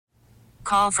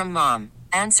call from mom.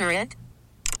 Answer it.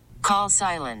 Call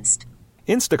silenced.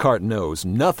 Instacart knows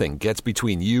nothing gets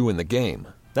between you and the game.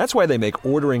 That's why they make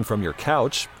ordering from your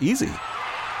couch easy.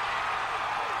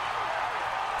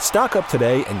 Stock up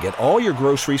today and get all your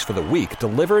groceries for the week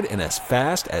delivered in as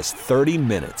fast as 30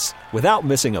 minutes without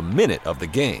missing a minute of the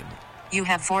game. You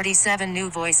have 47 new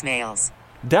voicemails.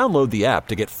 Download the app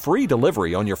to get free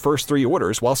delivery on your first 3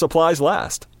 orders while supplies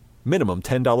last. Minimum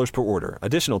 $10 per order.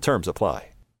 Additional terms apply.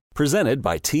 Presented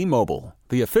by T-Mobile,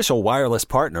 the official wireless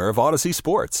partner of Odyssey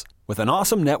Sports. With an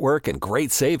awesome network and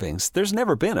great savings, there's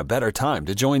never been a better time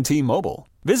to join T-Mobile.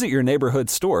 Visit your neighborhood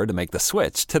store to make the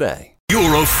switch today.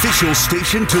 Your official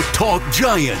station to talk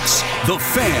Giants. The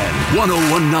Fan,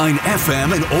 101.9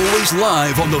 FM and always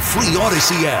live on the free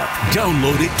Odyssey app.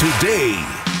 Download it today.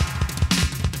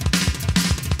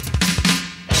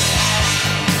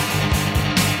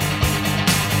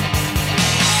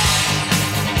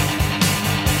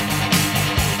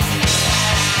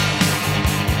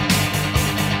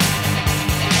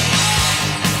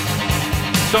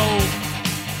 So,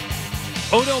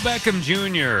 Odell Beckham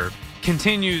Jr.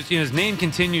 continues, his name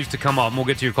continues to come up. And we'll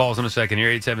get to your calls in a second here,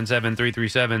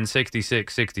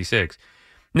 877-337-6666.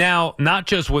 Now, not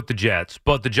just with the Jets,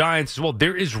 but the Giants as well.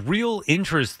 There is real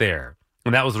interest there.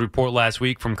 And that was the report last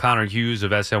week from Connor Hughes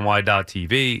of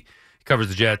SNY.TV. He covers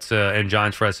the Jets and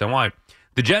Giants for SNY.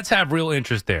 The Jets have real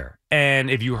interest there.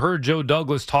 And if you heard Joe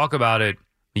Douglas talk about it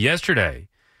yesterday,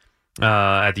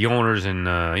 at the owners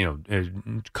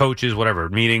and coaches, whatever,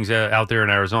 meetings out there in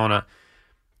Arizona,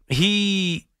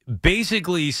 he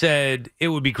basically said it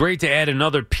would be great to add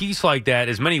another piece like that,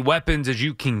 as many weapons as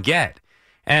you can get.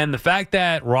 And the fact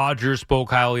that Rodgers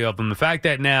spoke highly of them, the fact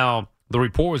that now the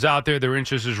report was out there, their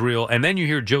interest is real, and then you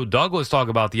hear Joe Douglas talk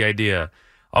about the idea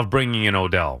of bringing in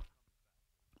Odell.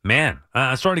 Man,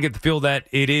 I'm starting to get the feel that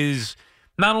it is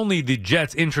not only the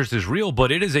Jets' interest is real,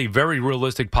 but it is a very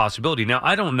realistic possibility. Now,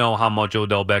 I don't know how much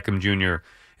Odell Beckham Jr.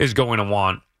 is going to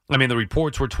want. I mean, the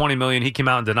reports were $20 million. He came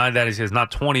out and denied that. He says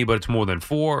not 20, but it's more than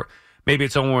 4. Maybe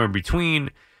it's somewhere in between.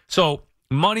 So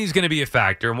money's going to be a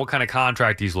factor and what kind of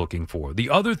contract he's looking for. The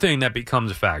other thing that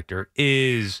becomes a factor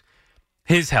is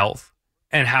his health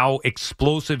and how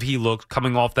explosive he looks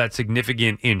coming off that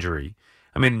significant injury.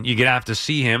 I mean, you're going to have to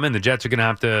see him, and the Jets are going to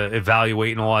have to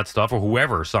evaluate and all that stuff, or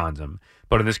whoever signs him.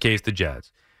 But in this case, the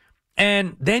Jets.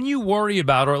 And then you worry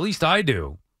about, or at least I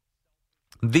do,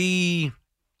 the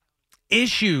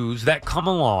issues that come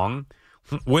along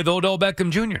with Odell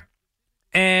Beckham Jr.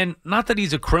 And not that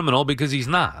he's a criminal, because he's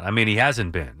not. I mean, he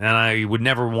hasn't been. And I would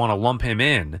never want to lump him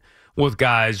in with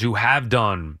guys who have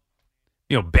done,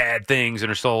 bad things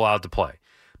and are still allowed to play.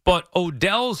 But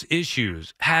Odell's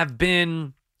issues have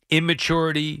been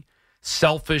immaturity,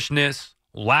 selfishness,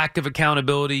 lack of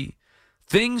accountability,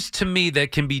 things to me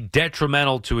that can be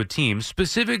detrimental to a team,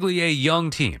 specifically a young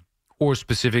team or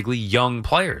specifically young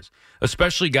players,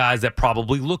 especially guys that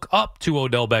probably look up to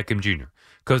Odell Beckham Jr.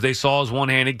 because they saw his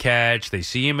one-handed catch, they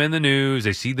see him in the news,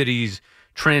 they see that he's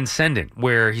transcendent,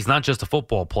 where he's not just a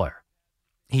football player.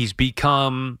 He's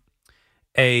become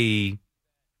a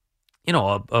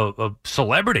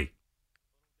celebrity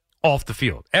off the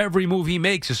field. Every move he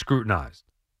makes is scrutinized.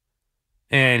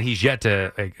 And he's yet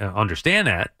to understand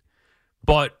that.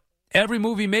 But every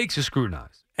move he makes is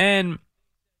scrutinized. And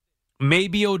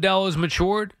maybe Odell has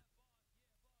matured.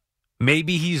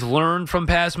 Maybe he's learned from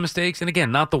past mistakes. And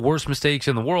again, not the worst mistakes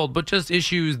in the world, but just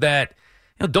issues that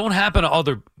don't happen to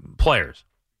other players.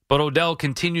 But Odell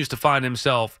continues to find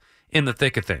himself in the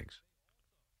thick of things.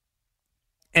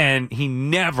 And he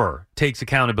never takes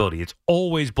accountability. It's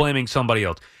always blaming somebody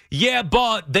else. Yeah,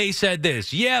 but they said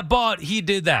this. Yeah, but he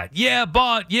did that. Yeah,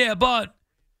 but.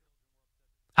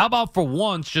 How about for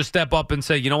once just step up and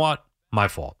say, you know what? My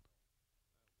fault.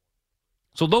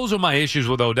 So those are my issues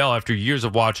with Odell after years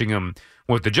of watching him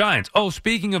with the Giants. Oh,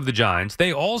 speaking of the Giants,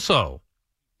 they also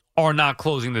are not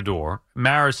closing the door.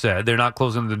 Mara said they're not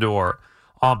closing the door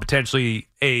on potentially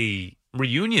a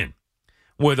reunion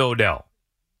with Odell.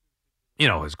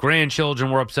 His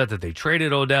grandchildren were upset that they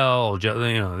traded Odell.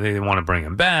 They want to bring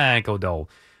him back. Odell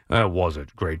was a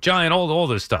great Giant. All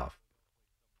this stuff.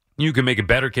 You can make a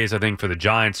better case, I think, for the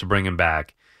Giants to bring him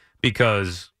back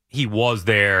because he was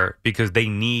there, because they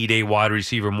need a wide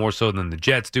receiver more so than the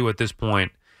Jets do at this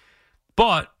point.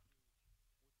 But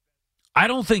I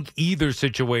don't think either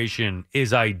situation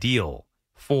is ideal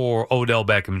for Odell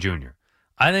Beckham Jr.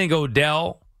 I think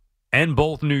Odell and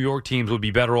both New York teams would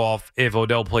be better off if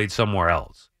Odell played somewhere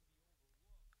else.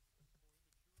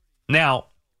 Now,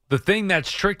 the thing that's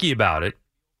tricky about it,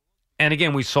 and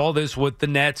again, we saw this with the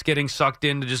Nets getting sucked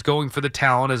into just going for the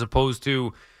talent as opposed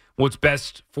to what's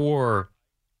best for,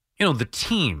 the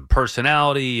team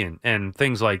personality and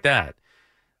things like that.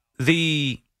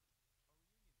 The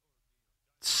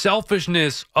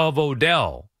selfishness of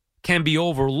Odell can be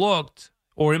overlooked,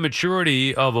 or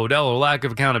immaturity of Odell or lack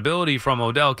of accountability from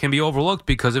Odell can be overlooked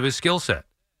because of his skill set.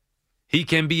 He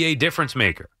can be a difference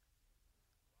maker.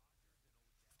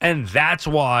 And that's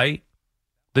why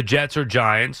the Jets or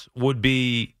Giants would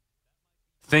be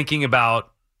thinking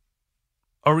about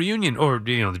a reunion, or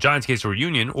the Giants case a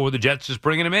reunion, or the Jets just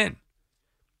bringing him in.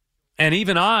 And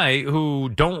even I, who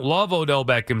don't love Odell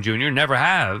Beckham Jr., never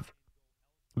have,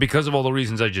 because of all the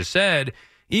reasons I just said,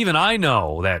 even I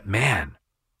know that, man,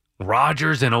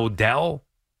 Rodgers and Odell,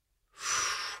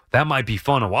 that might be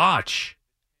fun to watch.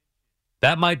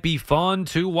 That might be fun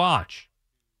to watch.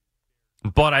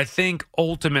 But I think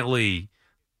ultimately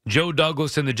Joe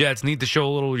Douglas and the Jets need to show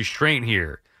a little restraint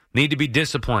here, need to be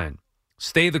disciplined,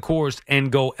 stay the course,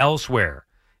 and go elsewhere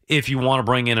if you want to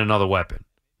bring in another weapon.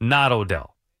 Not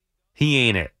Odell. He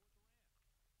ain't it.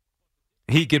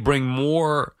 He could bring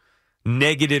more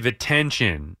negative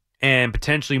attention and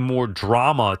potentially more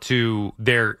drama to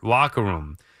their locker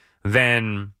room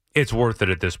than it's worth it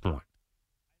at this point.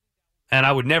 And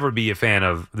I would never be a fan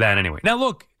of that anyway. Now,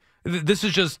 look, this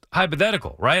is just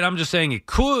hypothetical, right? I'm just saying it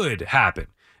could happen.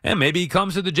 And maybe he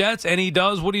comes to the Jets and he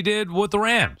does what he did with the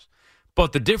Rams.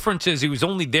 But the difference is he was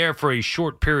only there for a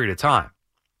short period of time.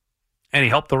 And he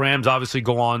helped the Rams obviously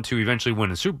go on to eventually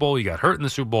win the Super Bowl. He got hurt in the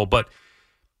Super Bowl, but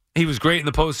he was great in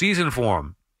the postseason for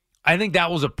him. I think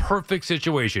that was a perfect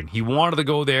situation. He wanted to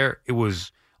go there. It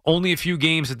was only a few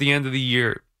games at the end of the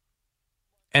year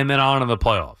and then on in the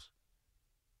playoffs.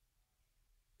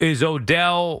 Is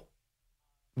Odell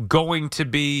going to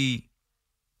be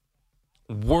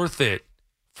worth it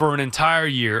for an entire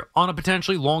year on a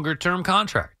potentially longer-term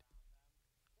contract?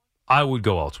 I would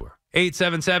go elsewhere.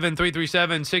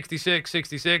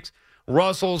 877-337-6666.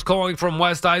 Russell's calling from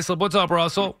West Islip. What's up,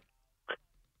 Russell?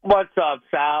 What's up,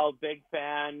 Sal? Big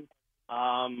fan.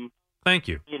 Thank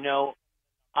you.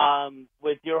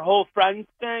 With your whole friends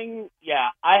thing, yeah,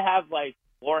 I have,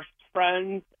 worst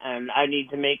friends, and I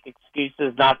need to make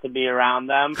excuses not to be around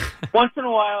them. Once in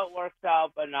a while it works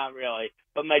out, but not really.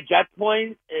 But my jet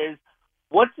point is,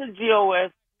 what's the deal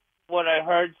with what I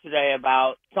heard today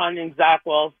about signing Zach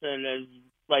Wilson as,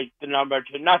 the number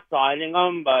 2? Not signing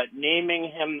him, but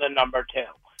naming him the number 2.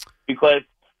 Because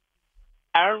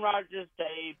Aaron Rodgers,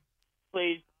 they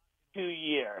played 2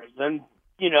 years. And,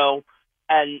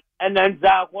 and then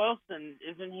Zach Wilson,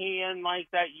 isn't he in,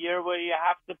 that year where you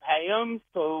have to pay him?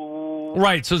 So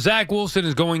right, so Zach Wilson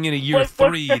is going in a year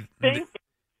 3.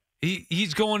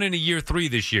 He's going in a year 3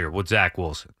 this year with Zach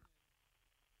Wilson.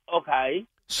 Okay.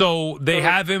 So they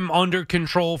have him under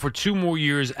control for 2 more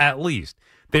years at least.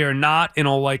 They are not, in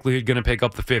all likelihood, going to pick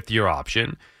up the 5th-year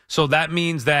option. So that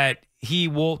means that they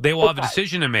will have a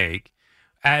decision to make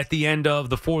at the end of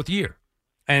the 4th year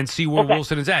and see where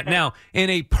Wilson is at. Now, in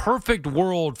a perfect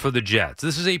world for the Jets,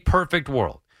 this is a perfect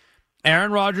world.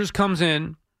 Aaron Rodgers comes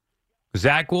in.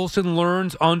 Zach Wilson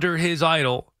learns under his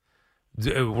idol.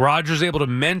 Rodgers is able to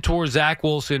mentor Zach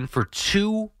Wilson for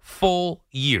 2 full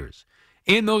years.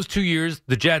 In those 2 years,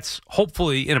 the Jets,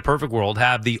 hopefully, in a perfect world,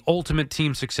 have the ultimate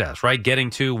team success, right?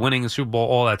 Getting to winning the Super Bowl,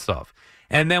 all that stuff.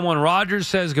 And then when Rodgers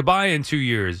says goodbye in 2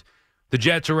 years, the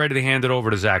Jets are ready to hand it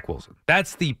over to Zach Wilson.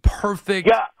 That's the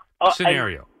perfect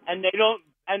scenario. And they don't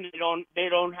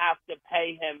have to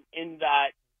pay him in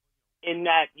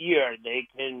that year. They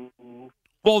can.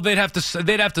 Well, they'd have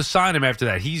to sign him after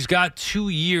that. He's got 2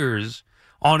 years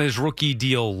on his rookie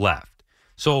deal left.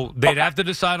 So they'd have to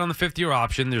decide on the 5th-year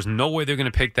option. There's no way they're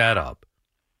going to pick that up,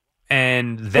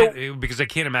 and because I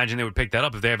can't imagine they would pick that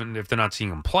up if they're not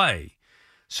seeing him play.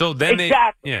 So then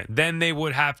then they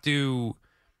would have to,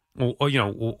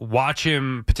 watch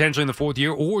him potentially in the 4th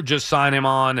year, or just sign him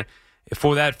on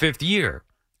for that 5th year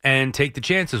and take the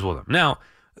chances with him. Now,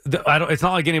 it's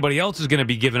not like anybody else is going to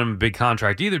be giving him a big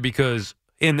contract either, because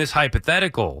in this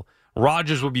hypothetical,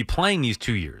 Rodgers would be playing these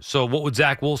 2 years. So what would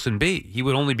Zach Wilson be? He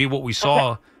would only be what we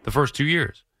saw the first 2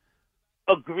 years.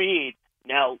 Agreed.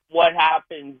 Now, what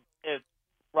happens if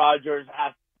Rodgers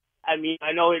has... I mean,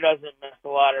 I know he doesn't miss a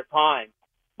lot of time,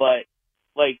 but,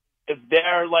 if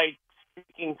they're,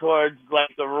 speaking towards, a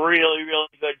really, really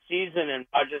good season and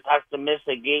Rodgers has to miss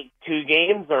 2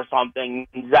 games or something,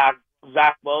 Zach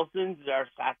Wilson's their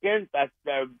second, that's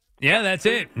their... Yeah, that's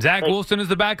it. Zach Wilson is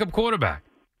the backup quarterback.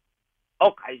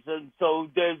 Okay,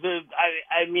 so there's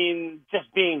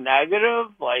just being negative,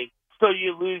 so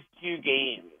you lose 2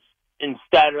 games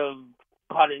instead of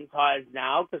cutting ties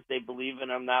now because they believe in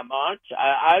him that much.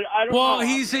 I don't know. Well,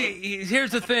 here's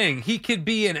the thing. He could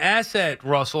be an asset,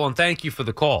 Russell, and thank you for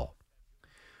the call.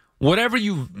 whatever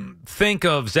you think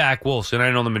of Zach Wilson, I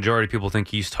know the majority of people think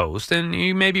he's toast, and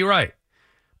you may be right.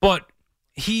 But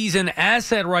he's an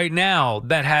asset right now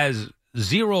that has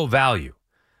zero value.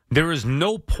 There is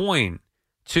no point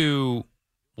to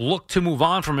look to move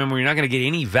on from him where you're not going to get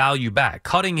any value back.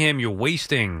 Cutting him, you're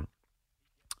wasting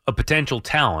a potential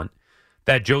talent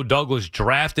that Joe Douglas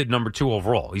drafted number 2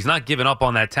 overall. He's not giving up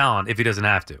on that talent if he doesn't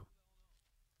have to.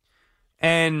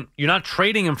 And you're not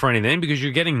trading him for anything because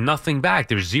you're getting nothing back.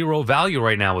 There's zero value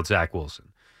right now with Zach Wilson.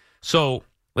 So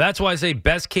that's why I say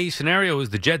best case scenario is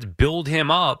the Jets build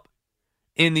him up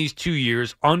in these 2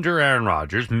 years under Aaron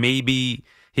Rodgers. Maybe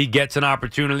he gets an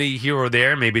opportunity here or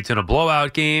there. Maybe it's in a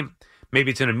blowout game.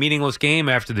 Maybe it's in a meaningless game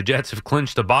after the Jets have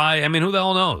clinched a bye. I mean, who the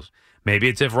hell knows? Maybe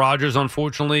it's if Rodgers,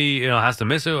 unfortunately, has to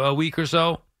miss a week or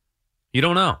so. You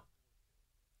don't know.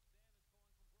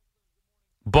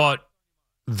 But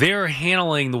they're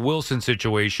handling the Wilson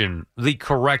situation the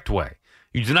correct way.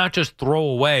 You do not just throw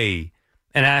away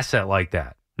an asset like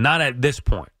that. Not at this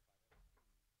point.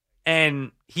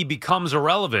 And he becomes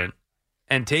irrelevant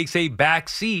and takes a back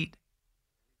seat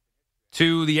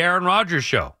to the Aaron Rodgers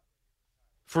show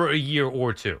for a year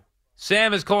or two.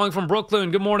 Sam is calling from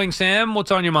Brooklyn. Good morning, Sam.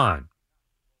 What's on your mind?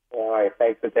 All right,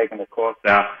 thanks for taking the call,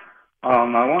 Sal. I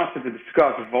wanted to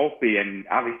discuss Volpe and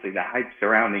obviously the hype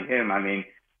surrounding him. I mean,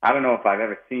 I don't know if I've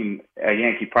ever seen a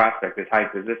Yankee prospect as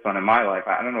hyped as this one in my life.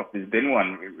 I don't know if there's been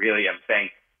one, really, I'm saying,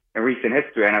 in recent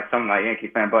history. I know some of my Yankee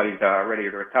fan buddies are ready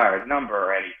to retire his number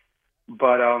already.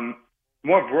 But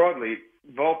more broadly,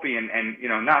 Volpe and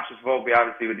not just Volpe,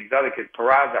 obviously, with these other kids,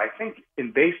 Peraza, I think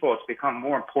in baseball it's become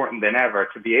more important than ever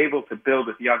to be able to build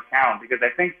with young talent, because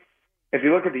I think if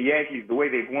you look at the Yankees, the way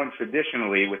they've won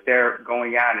traditionally with their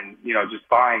going out and, just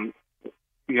buying,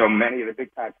 many of the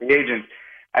big-time free agents,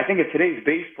 I think in today's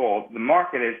baseball, the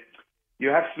market is, you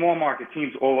have small market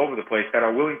teams all over the place that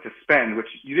are willing to spend, which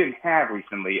you didn't have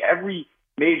recently. Every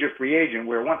major free agent,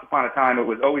 where once upon a time it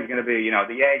was always going to be,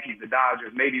 the Yankees, the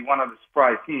Dodgers, maybe one other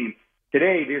surprise team.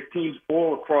 Today, there's teams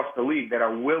all across the league that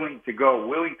are willing to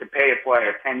pay a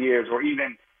player 10 years or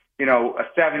even, a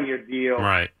 7-year deal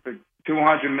for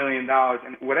 $200 million.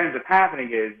 And what ends up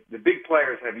happening is the big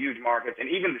players have huge markets, and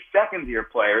even the second-year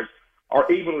players are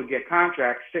able to get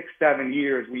contracts 6-7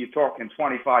 years where you're talking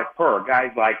 25 per.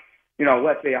 Guys like,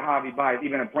 let's say a Javi Baez,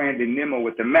 even a Brandon Nimmo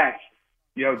with the Mets.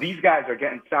 These guys are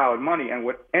getting solid money, and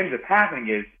what ends up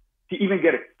happening is to even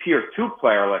get a tier 2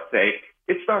 player, let's say,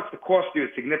 it starts to cost you a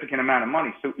significant amount of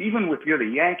money. So even if you're the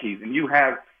Yankees and you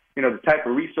have, the type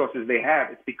of resources they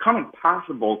have, it's become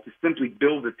impossible to simply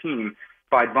build a team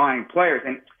by buying players.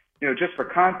 And, just for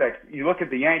context, you look at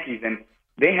the Yankees and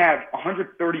they have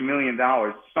 $130 million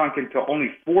sunk into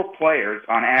only 4 players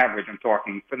on average, I'm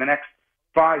talking, for the next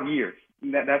 5 years.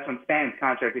 That's when Stan's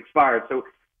contract expired. So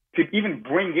to even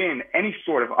bring in any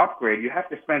sort of upgrade, you have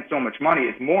to spend so much money.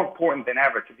 It's more important than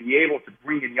ever to be able to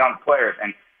bring in young players.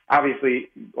 And obviously,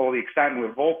 all the excitement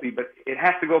with Volpe, but it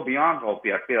has to go beyond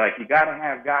Volpe. I feel like you got to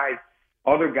have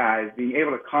other guys being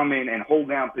able to come in and hold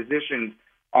down positions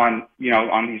on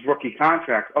these rookie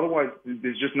contracts. Otherwise,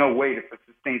 there's just no way to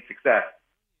sustain success.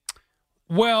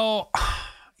 Well,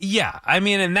 yeah. I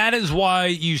mean, and that is why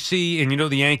you see, and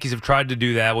the Yankees have tried to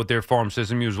do that with their farm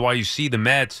system. It was why you see the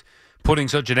Mets putting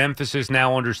such an emphasis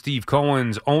now under Steve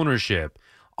Cohen's ownership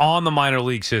on the minor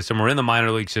league system or in the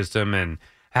minor league system and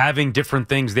having different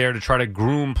things there to try to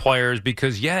groom players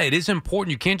because, yeah, it is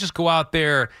important. You can't just go out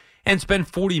there and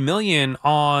spend $40 million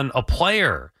on a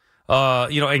player,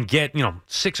 and get,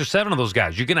 6 or 7 of those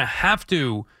guys. You're going to have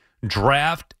to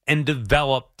draft and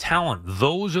develop talent.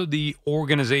 Those are the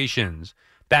organizations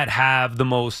that have the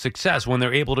most success when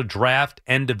they're able to draft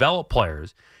and develop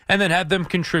players and then have them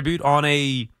contribute on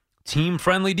a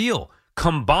team-friendly deal,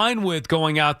 combined with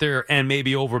going out there and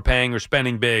maybe overpaying or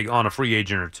spending big on a free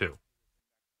agent or two.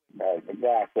 Right,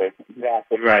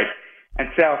 exactly right. And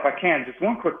Sal, if I can, just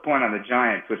one quick point on the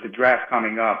Giants with the draft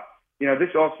coming up.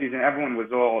 This offseason, everyone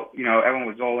was all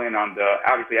in on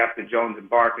obviously after Jones and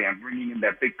Barkley and bringing in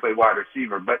that big play wide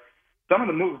receiver. But some of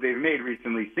the moves they've made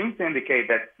recently seem to indicate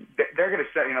that they're going to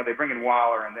set, they bring in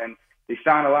Waller and then they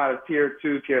sign a lot of tier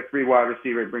 2, tier 3 wide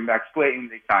receivers, bring back Slayton,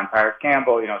 they sign Tyrese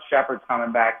Campbell, Shepard's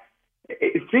coming back.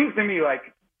 It seems to me like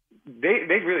they've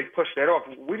really pushed that off.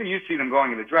 Where do you see them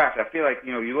going in the draft? I feel like,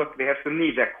 you look, they have some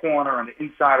needs at corner on the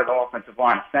inside of the offensive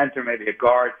line, center, maybe a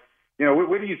guard.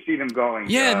 Where do you see them going?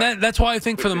 Yeah, and that's why I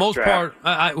think for the most part,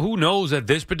 who knows at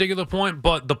this particular point,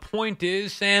 but the point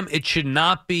is, Sam, it should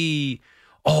not be,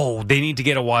 they need to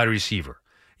get a wide receiver.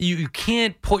 You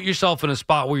can't put yourself in a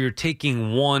spot where you're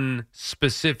taking one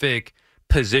specific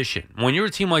position. When you're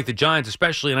a team like the Giants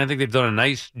especially, and I think they've done a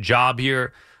nice job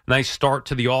here nice start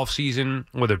to the offseason,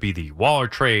 whether it be the Waller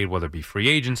trade, whether it be free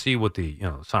agency with the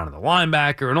sign of the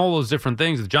linebacker and all those different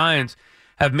things. The Giants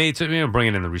have made some,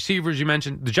 bringing in the receivers you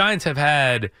mentioned. The Giants have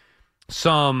had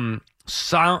some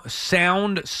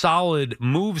sound, solid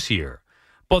moves here,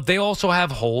 but they also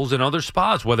have holes in other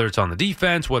spots, whether it's on the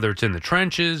defense, whether it's in the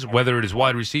trenches, whether it is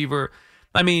wide receiver.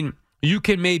 I mean, you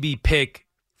can maybe pick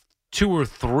 2 or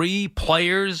 3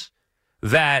 players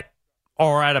that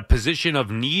are at a position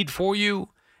of need for you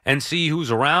and see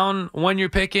who's around when you're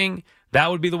picking.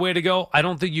 That would be the way to go. I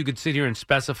don't think you could sit here and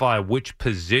specify which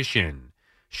position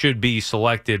should be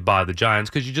selected by the Giants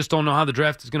because you just don't know how the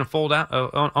draft is going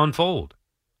to unfold.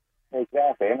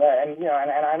 Exactly, and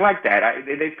I like that.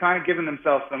 They've kind of given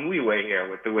themselves some leeway here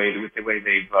with the way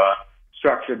they've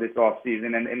structured this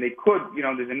offseason, and they could,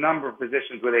 there's a number of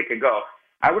positions where they could go.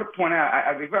 I would point out,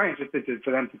 I'd be very interested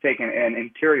for them to take an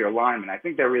interior lineman. I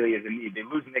think there really is a need. They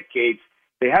lose Nick Gates.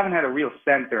 They haven't had a real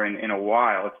center in a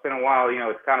while. It's been a while.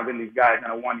 It's kind of been these guys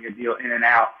on a one-year deal in and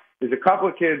out. There's a couple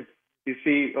of kids you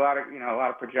see a lot of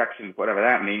projections, whatever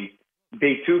that means.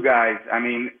 Day 2 guys. I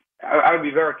mean, I would be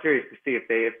very curious to see if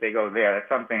they go there. That's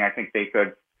something I think they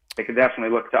could definitely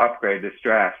look to upgrade this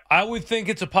draft. I would think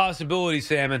it's a possibility,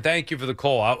 Sam, and thank you for the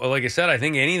call. Like I said, I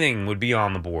think anything would be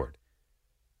on the board,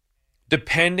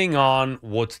 depending on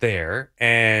what's there.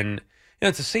 And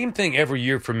it's the same thing every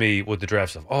year for me with the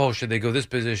draft stuff. Oh, should they go this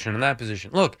position and that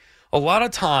position? Look, a lot of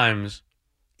times,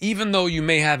 even though you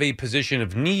may have a position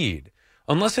of need,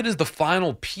 unless it is the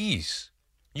final piece,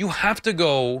 you have to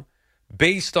go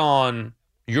based on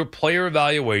your player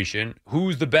evaluation,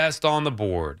 who's the best on the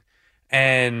board,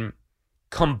 and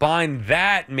combine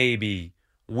that maybe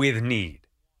with need.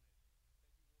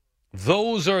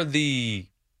 Those are the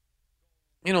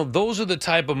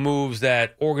type of moves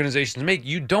that organizations make.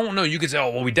 You don't know. You could say,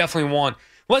 oh, well, we definitely want.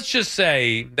 Let's just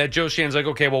say that Joe Shannon's like,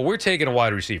 okay, well, we're taking a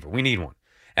wide receiver. We need one.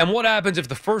 And what happens if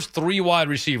the first 3 wide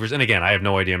receivers, and again, I have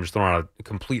no idea. I'm just throwing out a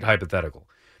complete hypothetical.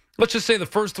 Let's just say the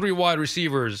first 3 wide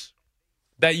receivers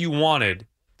that you wanted,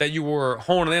 that you were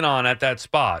honing in on at that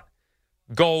spot,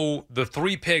 go the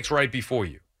 3 picks right before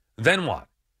you. Then what?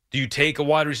 Do you take a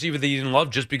wide receiver that you didn't love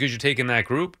just because you're taking that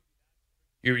group?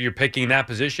 You're picking that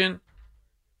position?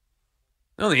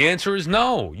 No, the answer is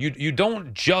no. You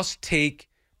don't just take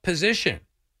position.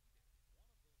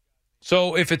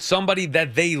 So if it's somebody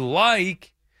that they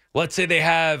like, let's say they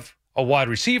have a wide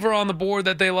receiver on the board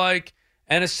that they like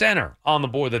and a center on the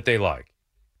board that they like,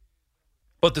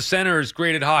 but the center is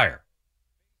graded higher.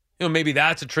 Maybe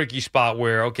that's a tricky spot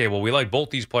where, okay, well, we like both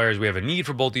these players. We have a need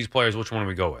for both these players. Which one do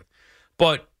we go with?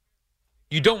 But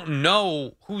you don't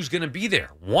know who's going to be there.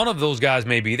 One of those guys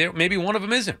may be there. Maybe one of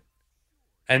them isn't.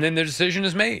 And then the decision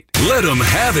is made. Let them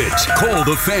have it. Call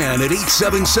the Fan at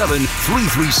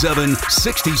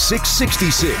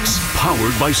 877-337-6666.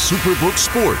 Powered by Superbook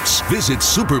Sports. Visit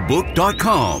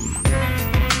superbook.com.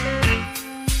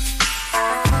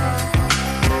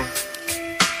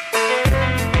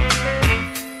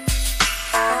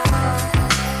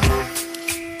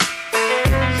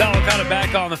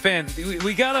 Back on the Fan.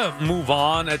 We got to move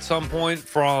on at some point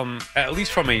at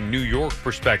least from a New York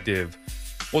perspective,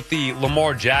 with the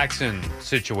Lamar Jackson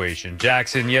situation.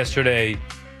 Jackson yesterday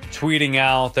tweeting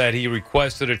out that he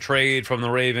requested a trade from the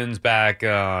Ravens back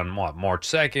on March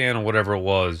 2nd or whatever it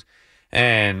was.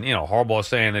 And, Harbaugh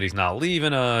saying that he's not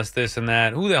leaving us, this and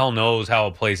that. Who the hell knows how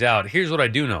it plays out? Here's what I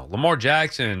do know. Lamar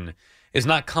Jackson is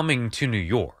not coming to New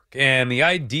York. And the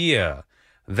idea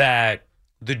that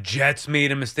the Jets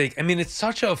made a mistake. I mean, it's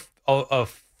such a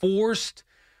forced,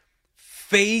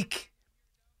 fake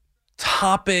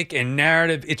topic and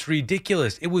narrative. It's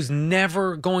ridiculous. It was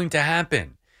never going to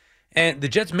happen. And the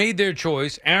Jets made their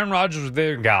choice. Aaron Rodgers was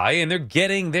their guy, and they're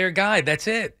getting their guy. That's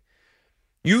it.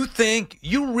 You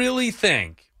really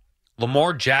think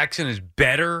Lamar Jackson is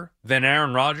better than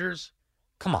Aaron Rodgers?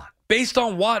 Come on. Based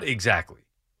on what exactly?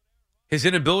 His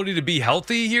inability to be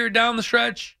healthy here down the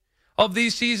stretch of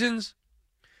these seasons?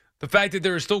 The fact that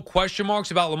there are still question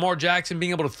marks about Lamar Jackson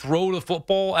being able to throw the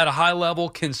football at a high level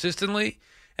consistently.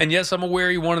 And yes, I'm aware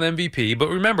he won an MVP. But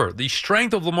remember, the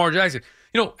strength of Lamar Jackson.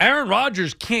 Aaron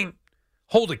Rodgers can't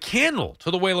hold a candle to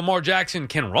the way Lamar Jackson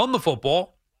can run the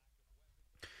football.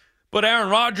 But Aaron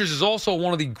Rodgers is also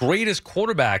one of the greatest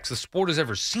quarterbacks the sport has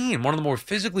ever seen. One of the more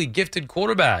physically gifted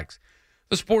quarterbacks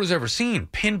the sport has ever seen.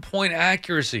 Pinpoint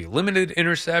accuracy, limited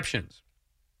interceptions.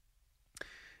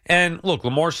 And look,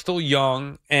 Lamar's still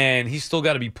young, and he's still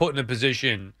got to be put in a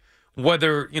position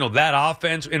whether, that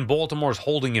offense in Baltimore is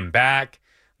holding him back,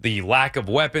 the lack of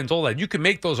weapons, all that. You can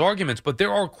make those arguments, but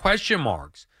there are question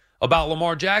marks about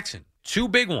Lamar Jackson. 2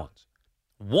 big ones.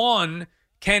 One,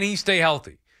 can he stay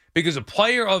healthy? Because a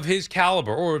player of his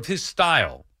caliber or of his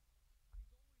style,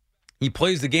 he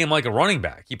plays the game like a running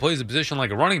back. He plays the position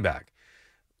like a running back.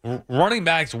 Running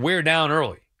backs wear down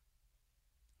early.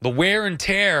 The wear and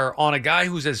tear on a guy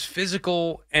who's as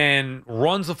physical and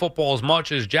runs the football as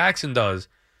much as Jackson does,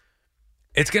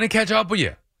 it's going to catch up with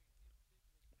you.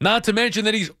 Not to mention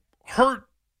that he's hurt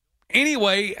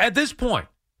anyway at this point.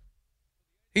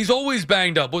 He's always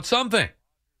banged up with something.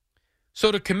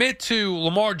 So to commit to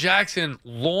Lamar Jackson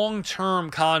long-term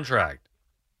contract,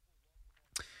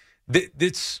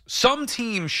 some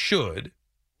team should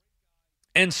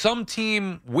and some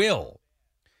team will.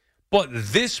 But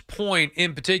this point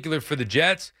in particular for the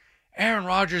Jets, Aaron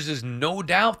Rodgers is no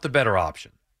doubt the better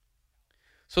option.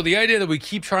 So the idea that we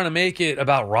keep trying to make it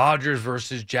about Rodgers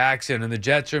versus Jackson and the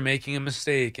Jets are making a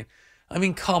mistake. I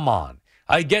mean, come on.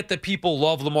 I get that people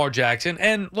love Lamar Jackson.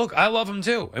 And look, I love him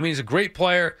too. I mean, he's a great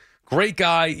player, great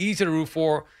guy, easy to root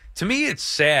for. To me, it's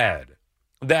sad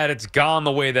that it's gone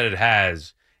the way that it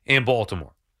has in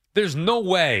Baltimore. There's no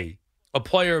way a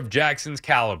player of Jackson's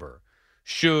caliber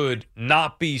should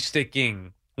not be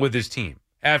sticking with his team.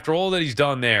 After all that he's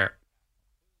done there,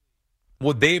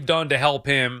 what they've done to help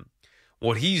him,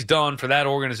 what he's done for that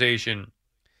organization,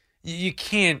 you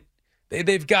can't,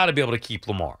 they've got to be able to keep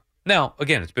Lamar. Now,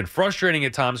 again, it's been frustrating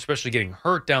at times, especially getting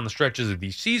hurt down the stretches of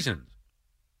these seasons.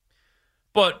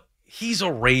 But he's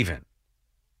a Raven.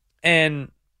 And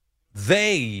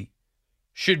they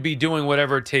should be doing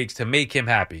whatever it takes to make him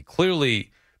happy.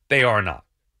 Clearly, they are not.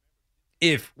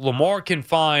 If Lamar can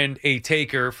find a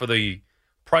taker for the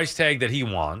price tag that he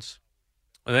wants,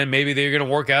 then maybe they're going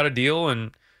to work out a deal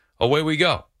and away we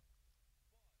go.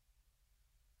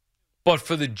 But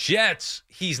for the Jets,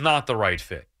 he's not the right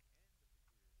fit.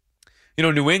 You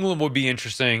know, New England would be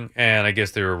interesting, and I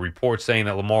guess there are reports saying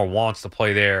that Lamar wants to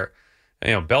play there.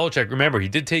 You know, Belichick, remember, he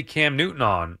did take Cam Newton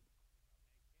on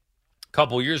a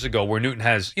couple of years ago where Newton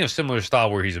has, you know, similar style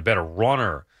where he's a better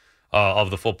runner of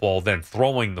the football than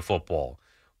throwing the football.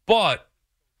 But,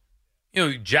 you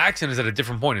know, Jackson is at a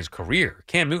different point in his career.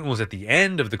 Cam Newton was at the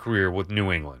end of the career with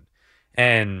New England.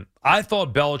 And I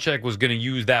thought Belichick was going to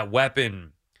use that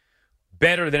weapon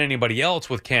better than anybody else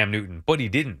with Cam Newton, but he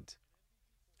didn't.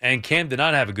 And Cam did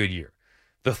not have a good year.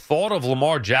 The thought of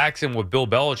Lamar Jackson with Bill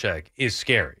Belichick is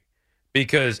scary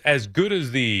because as good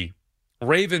as the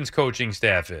Ravens coaching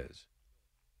staff is,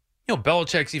 you know,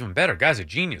 Belichick's even better. Guy's a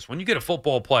genius. When you get a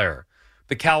football player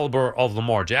the caliber of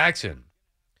Lamar Jackson,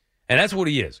 and that's what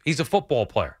he is. He's a football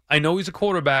player. I know he's a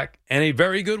quarterback and a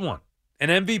very good one, an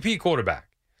MVP quarterback,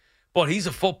 but he's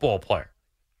a football player.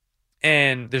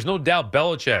 And there's no doubt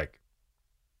Belichick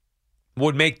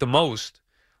would make the most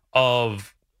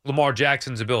of Lamar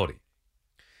Jackson's ability.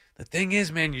 The thing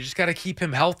is, man, you just got to keep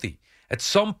him healthy. At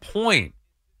some point,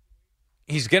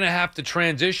 he's going to have to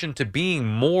transition to being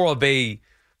more of a,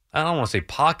 I don't want to say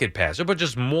pocket passer, but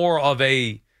just more of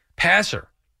a passer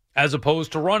as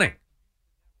opposed to running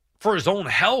for his own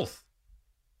health.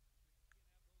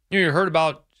 You heard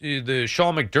about the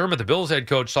Sean McDermott, the Bills head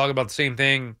coach, talking about the same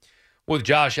thing with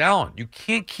Josh Allen. You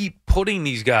can't keep putting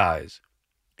these guys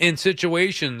in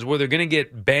situations where they're going to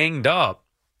get banged up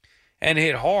and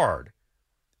hit hard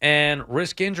and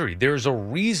risk injury. There's a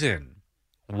reason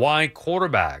why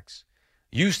quarterbacks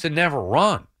used to never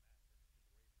run,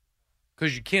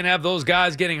 because you can't have those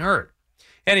guys getting hurt.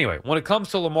 Anyway, when it comes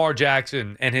to Lamar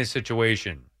Jackson and his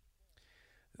situation,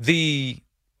 the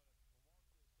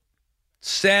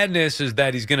sadness is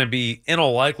that he's going to be, in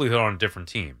all likelihood, on a different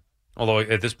team. Although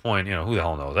at this point, you know, who the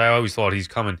hell knows? I always thought he's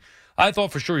coming. I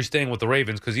thought for sure he's staying with the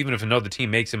Ravens because even if another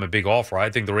team makes him a big offer, I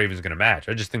think the Ravens are going to match.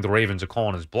 I just think the Ravens are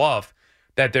calling his bluff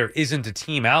that there isn't a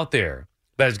team out there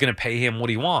that is going to pay him what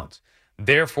he wants.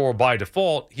 Therefore, by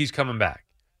default, he's coming back.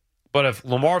 But if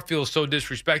Lamar feels so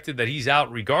disrespected that he's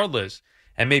out regardless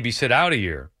and maybe sit out a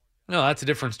year, no, that's a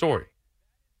different story.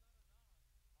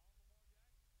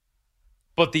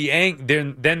 But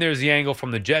then there's the angle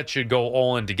from the Jets should go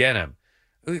all in to get him.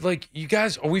 Like, you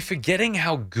guys, are we forgetting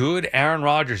how good Aaron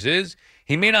Rodgers is?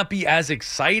 He may not be as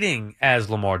exciting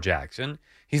as Lamar Jackson.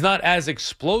 He's not as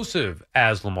explosive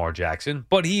as Lamar Jackson,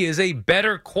 but he is a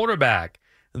better quarterback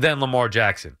than Lamar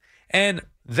Jackson. And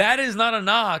that is not a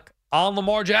knock on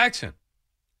Lamar Jackson.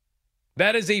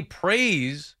 That is a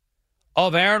praise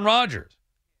of Aaron Rodgers.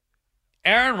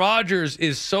 Aaron Rodgers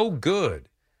is so good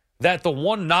that the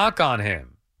one knock on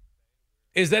him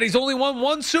is that he's only won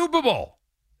one Super Bowl.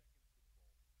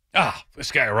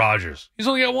 This guy Rodgers, he's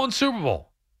only got one Super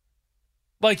Bowl.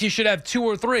 Like he should have 2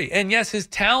 or 3. And yes, his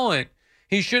talent,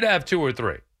 he should have 2 or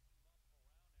 3.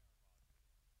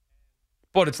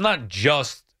 But it's not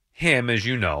just him, as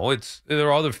you know. There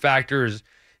are other factors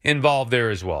involved there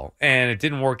as well. And it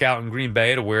didn't work out in Green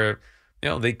Bay to where,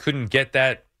 they couldn't get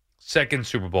that second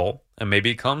Super Bowl. And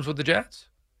maybe it comes with the Jets.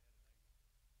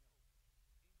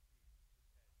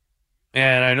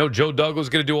 And I know Joe Douglas is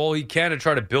going to do all he can to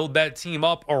try to build that team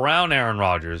up around Aaron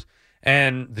Rodgers.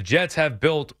 And the Jets have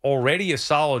built already a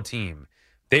solid team.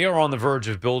 They are on the verge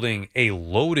of building a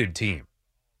loaded team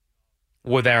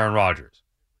with Aaron Rodgers.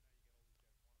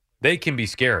 They can be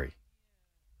scary.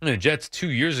 The Jets 2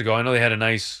 years ago, I know they had a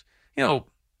nice,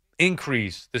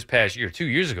 increase this past year. 2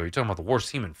 years ago, you're talking about the worst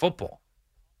team in football.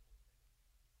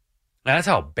 And that's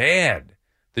how bad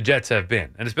the Jets have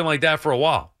been. And it's been like that for a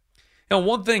while.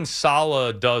 One thing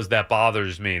Saleh does that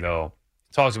bothers me, though,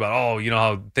 talks about,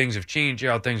 how things have changed,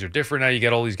 how things are different now. You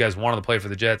get all these guys wanting to play for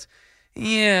the Jets.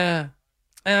 Yeah,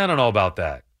 I don't know about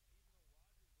that.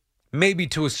 Maybe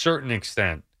to a certain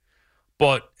extent.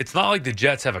 But it's not like the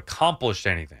Jets have accomplished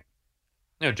anything.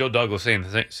 Joe Douglas saying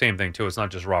the same thing, too. It's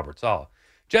not just Robert Saleh.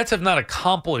 Jets have not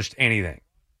accomplished anything.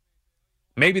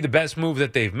 Maybe the best move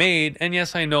that they've made, and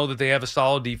yes, I know that they have a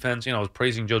solid defense. I was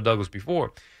praising Joe Douglas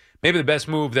before. Maybe the best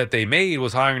move that they made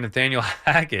was hiring Nathaniel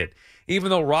Hackett,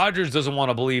 even though Rodgers doesn't want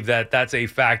to believe that that's a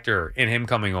factor in him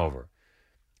coming over.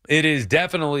 It is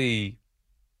definitely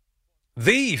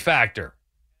the factor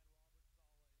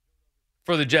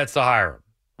for the Jets to hire him.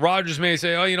 Rodgers may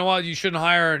say, you know what, you shouldn't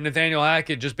hire Nathaniel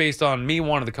Hackett just based on me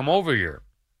wanting to come over here.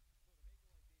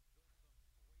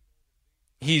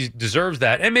 He deserves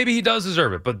that, and maybe he does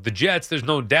deserve it. But the Jets, there's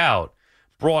no doubt,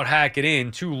 brought Hackett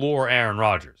in to lure Aaron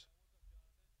Rodgers.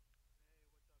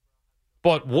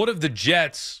 But what have the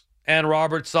Jets and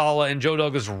Robert Saleh and Joe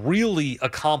Douglas really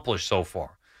accomplished so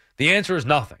far? The answer is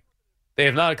nothing. They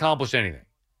have not accomplished anything.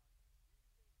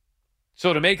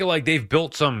 So to make it like they've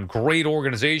built some great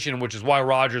organization, which is why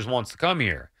Rodgers wants to come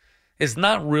here, is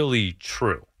not really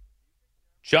true.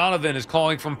 Jonathan is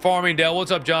calling from Farmingdale.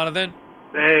 What's up, Jonathan?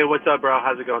 Hey, what's up, bro?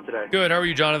 How's it going today? Good. How are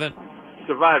you, Jonathan?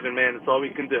 Surviving, man. It's all we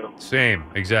can do. Same.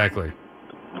 Exactly.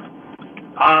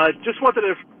 Just wanted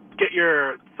to get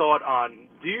your thought on,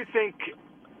 do you think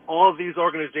all of these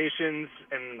organizations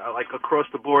and like across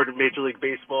the board, Major League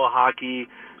Baseball, hockey,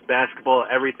 basketball,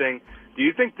 everything, do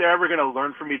you think they're ever going to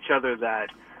learn from each other that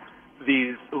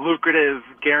these lucrative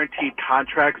guaranteed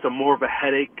contracts are more of a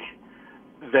headache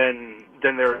than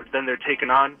they're taking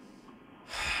on?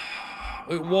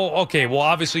 Well, okay. Well,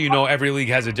 obviously, every league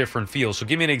has a different feel. So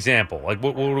give me an example. Like,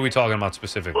 what are we talking about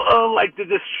specifically? Well, like this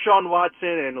Sean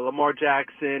Watson and Lamar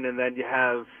Jackson, and then you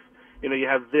have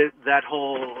that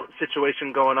whole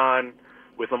situation going on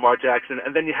with Lamar Jackson,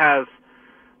 and then you have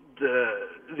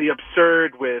the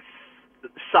absurd with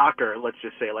soccer, let's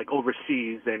just say, like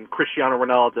overseas, and Cristiano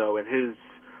Ronaldo and his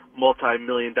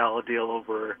multi-million-dollar deal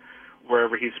over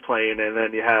wherever he's playing, and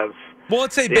then you have... Well,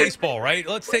 let's say baseball, right?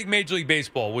 Let's take Major League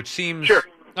Baseball, which seems... Sure.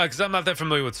 Because I'm not that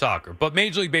familiar with soccer, but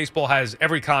Major League Baseball has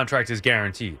every contract is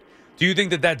guaranteed. Do you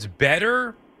think that that's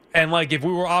better? And, like, if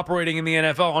we were operating in the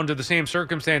NFL under the same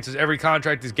circumstances, every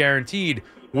contract is guaranteed,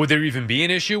 would there even be an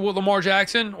issue with Lamar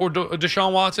Jackson or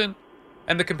Deshaun Watson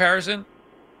and the comparison?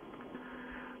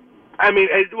 I mean,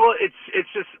 it's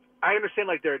just, I understand,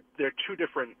 like, they're two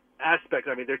different aspects.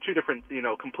 I mean, they're two different,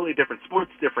 completely different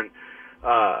sports, different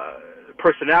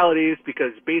personalities,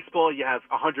 because baseball, you have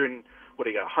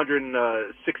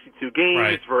 162 games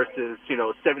right. versus,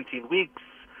 17 weeks,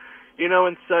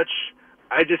 and such.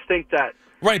 I just think that...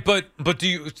 Right, but do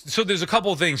you... So there's a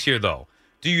couple of things here, though.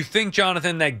 Do you think,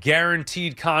 Jonathan, that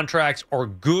guaranteed contracts are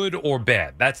good or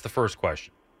bad? That's the first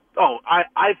question. Oh,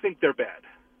 I think they're bad.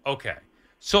 Okay.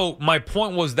 So my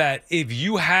point was that if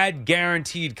you had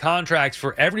guaranteed contracts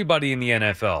for everybody in the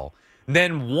NFL,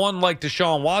 then one like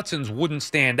Deshaun Watson's wouldn't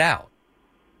stand out.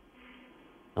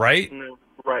 Right? No,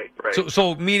 right.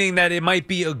 So meaning that it might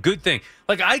be a good thing.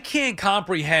 Like, I can't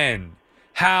comprehend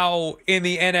how in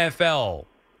the NFL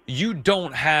you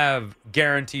don't have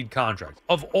guaranteed contracts.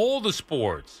 Of all the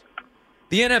sports,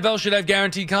 the NFL should have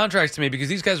guaranteed contracts to me, because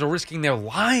these guys are risking their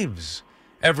lives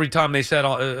every time they set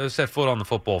foot on the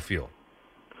football field.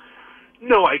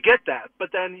 No, I get that,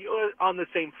 but then on the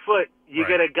same foot, you right.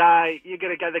 get a guy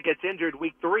that gets injured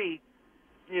week 3.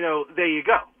 There you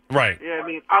go. Right. Yeah, I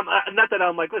mean, not that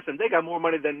I'm like, listen, they got more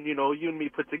money than you and me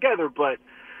put together, but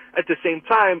at the same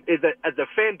time, the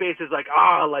fan base is like,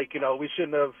 we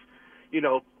shouldn't have,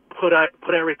 put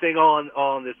everything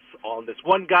on this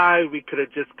one guy. We could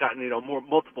have just gotten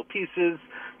multiple pieces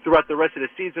throughout the rest of the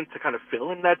season to kind of fill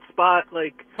in that spot.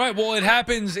 Like, right. Well, it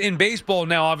happens in baseball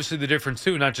now. Obviously, the difference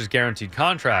too, not just guaranteed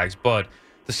contracts, but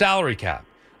the salary cap.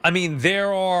 I mean,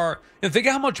 think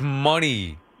how much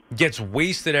money gets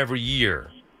wasted every year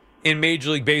in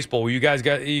Major League Baseball where you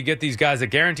get these guys that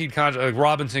guaranteed contracts, like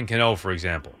Robinson Cano, for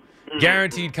example,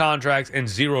 guaranteed contracts and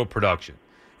zero production.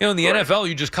 In the NFL,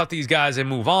 you just cut these guys and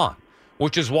move on,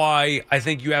 which is why I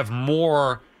think you have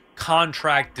more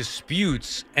contract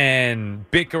disputes and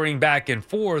bickering back and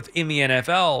forth in the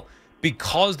NFL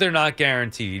because they're not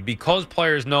guaranteed, because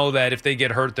players know that if they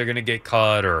get hurt, they're going to get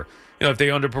cut, or if they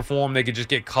underperform, they could just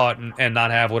get cut and not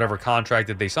have whatever contract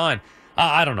that they sign.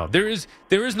 I don't know. There is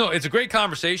no. It's a great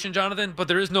conversation, Jonathan, but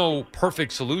there is no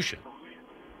perfect solution.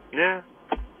 Yeah.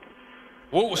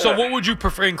 So what would you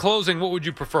prefer in closing? What would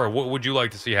you prefer? What would you like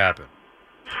to see happen?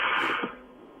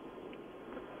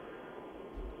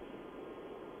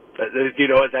 That's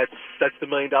the $1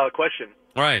 million question.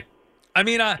 Right. I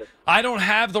mean, I don't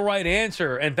have the right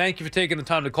answer, and thank you for taking the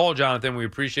time to call, Jonathan. We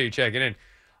appreciate you checking in.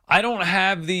 I don't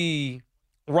have the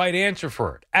right answer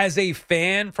for it. As a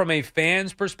fan, from a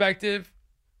fan's perspective,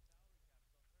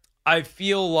 I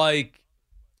feel like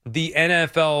the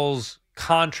NFL's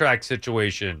contract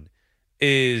situation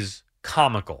is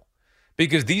comical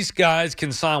because these guys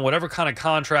can sign whatever kind of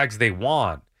contracts they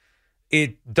want.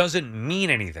 It doesn't mean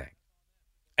anything.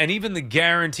 And even the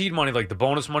guaranteed money, like the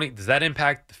bonus money, does that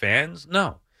impact the fans?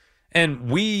 No.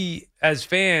 And we, as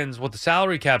fans, with the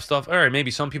salary cap stuff, all right, maybe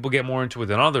some people get more into it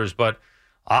than others, but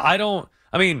I don't.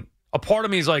 I mean, a part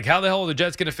of me is like, how the hell are the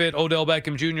Jets going to fit Odell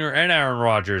Beckham Jr. and Aaron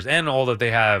Rodgers and all that they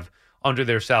have under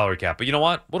their salary cap? But you know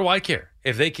what? What do I care?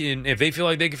 If they feel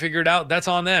like they can figure it out, that's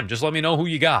on them. Just let me know who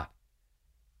you got.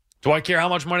 Do I care how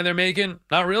much money they're making?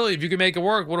 Not really. If you can make it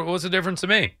work, what's the difference to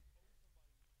me?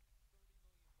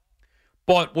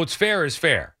 But what's fair is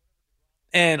fair.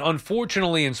 And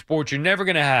unfortunately in sports, you're never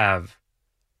going to have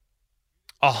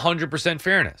 100%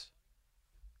 fairness.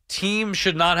 Teams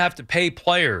should not have to pay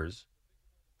players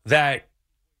that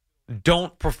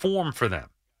don't perform for them,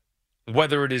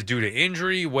 whether it is due to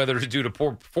injury, whether it's due to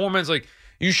poor performance. Like,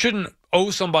 you shouldn't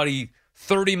owe somebody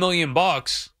 $30 million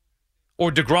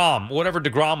or DeGrom, whatever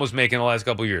DeGrom was making the last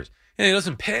couple of years. And he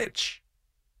doesn't pitch.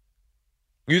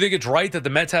 You think it's right that the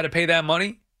Mets had to pay that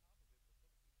money?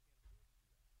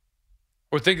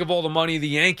 Or think of all the money the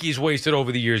Yankees wasted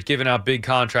over the years giving out big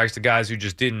contracts to guys who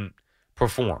just didn't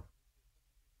perform.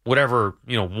 Whatever,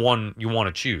 one you want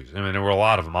to choose. I mean, there were a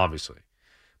lot of them, obviously.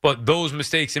 But those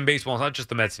mistakes in baseball, it's not just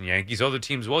the Mets and Yankees, other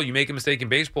teams, well, you make a mistake in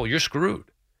baseball, you're screwed.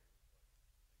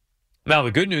 Now,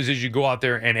 the good news is you go out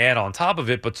there and add on top of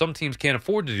it, but some teams can't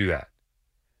afford to do that.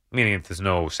 Meaning if there's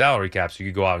no salary cap, so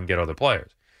you go out and get other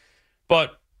players.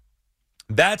 But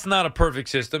that's not a perfect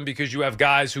system because you have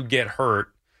guys who get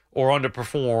hurt or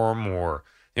underperform or,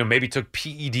 maybe took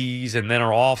PEDs and then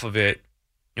are off of it.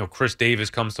 Chris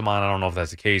Davis comes to mind. I don't know if that's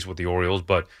the case with the Orioles,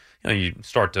 but, you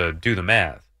start to do the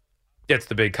math. Gets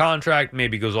the big contract,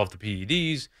 maybe goes off the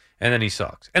PEDs, and then he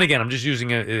sucks. And again, I'm just using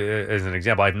it as an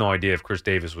example. I have no idea if Chris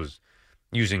Davis was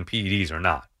using PEDs or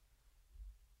not.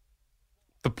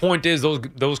 The point is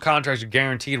those contracts are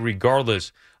guaranteed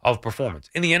regardless of performance.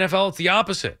 In the NFL, it's the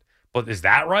opposite. But is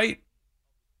that right?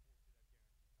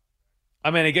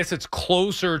 I mean, I guess it's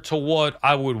closer to what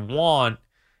I would want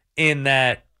in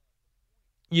that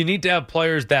you need to have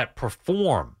players that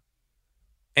perform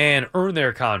and earn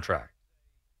their contract.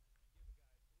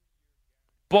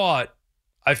 But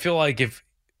I feel like if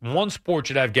one sport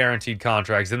should have guaranteed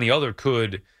contracts, then the other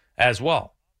could as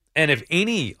well. And if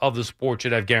any of the sports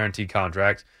should have guaranteed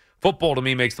contracts, football to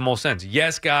me makes the most sense.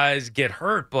 Yes, guys get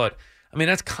hurt, but I mean,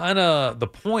 that's kind of the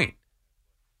point.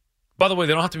 By the way,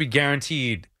 they don't have to be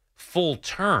guaranteed full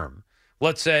term.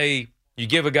 Let's say you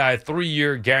give a guy a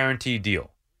 3-year guaranteed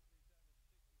deal.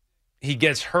 He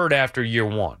gets hurt after year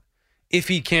 1. If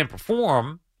he can't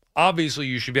perform, obviously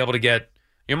you should be able to get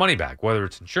your money back, whether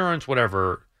it's insurance,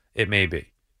 whatever it may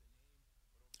be.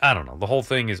 I don't know. The whole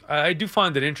thing is, I do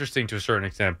find it interesting to a certain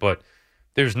extent, but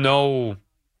there's no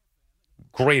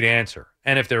great answer.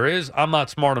 And if there is, I'm not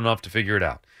smart enough to figure it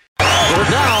out. We're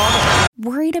down.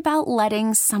 Worried about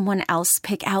letting someone else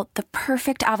pick out the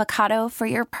perfect avocado for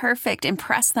your perfect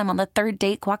impress them on the third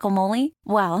date guacamole?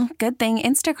 Well, good thing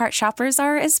Instacart shoppers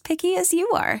are as picky as you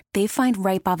are. They find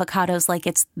ripe avocados like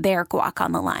it's their guac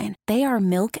on the line. They are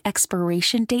milk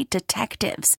expiration date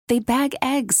detectives. They bag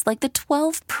eggs like the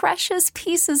 12 precious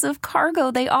pieces of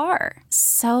cargo they are.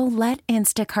 So let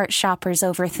Instacart shoppers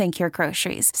overthink your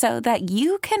groceries so that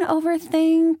you can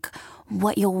overthink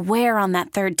what you'll wear on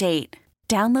that third date.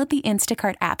 Download the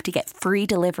Instacart app to get free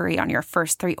delivery on your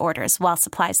first 3 orders while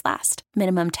supplies last.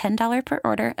 Minimum $10 per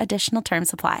order. Additional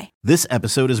terms apply. This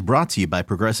episode is brought to you by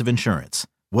Progressive Insurance.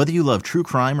 Whether you love true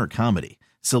crime or comedy,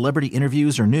 celebrity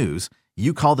interviews or news,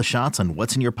 you call the shots on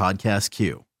what's in your podcast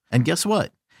queue. And guess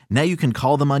what? Now you can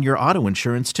call them on your auto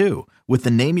insurance too with the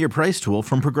Name Your Price tool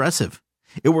from Progressive.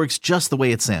 It works just the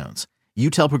way it sounds. You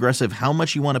tell Progressive how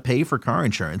much you want to pay for car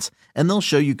insurance, and they'll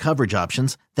show you coverage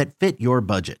options that fit your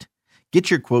budget. Get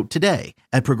your quote today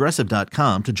at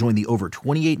Progressive.com to join the over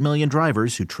 28 million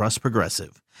drivers who trust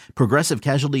Progressive. Progressive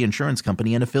Casualty Insurance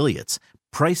Company and Affiliates.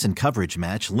 Price and coverage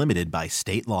match limited by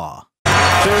state law. 50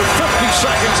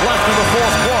 seconds left in the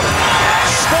fourth quarter.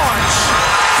 Starts.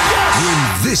 Yes! When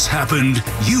this happened,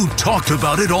 you talked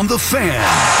about it on The Fan.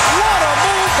 What a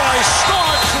move by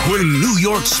Starks! When New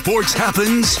York sports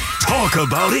happens, talk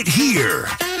about it here.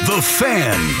 The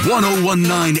Fan,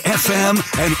 101.9 FM,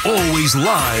 and always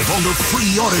live on the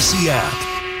free Odyssey app.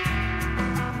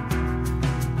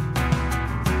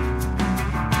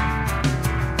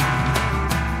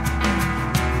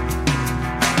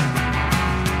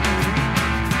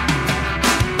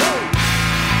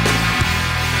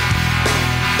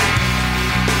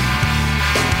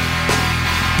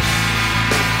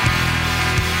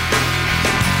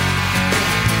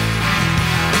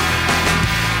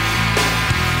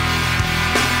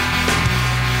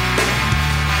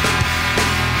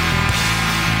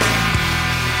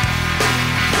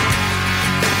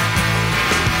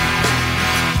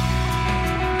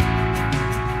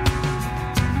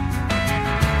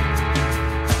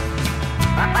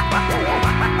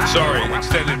 Sorry,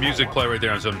 extended music play right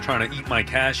there. So I'm trying to eat my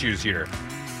cashews here.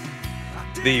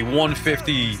 The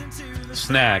 150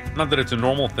 snack. Not that it's a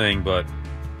normal thing, but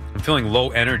I'm feeling low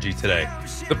energy today.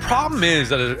 The problem is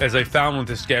that, as I found with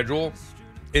the schedule,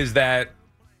 is that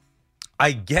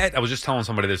I was just telling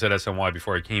somebody this at SNY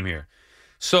before I came here.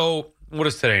 So what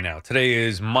is today now? Today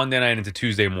is Monday night into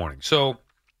Tuesday morning. So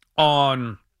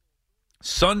on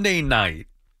Sunday night,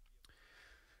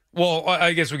 well,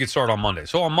 I guess we could start on Monday.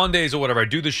 So on Mondays or whatever, I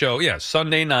do the show,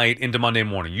 Sunday night into Monday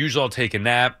morning. Usually I'll take a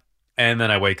nap, and then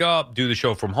I wake up, do the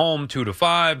show from home, 2 to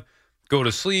 5, go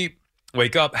to sleep,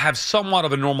 wake up, have somewhat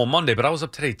of a normal Monday. But I was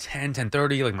up today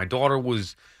 10:30. Like, my daughter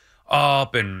was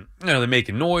up, and, they're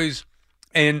making noise.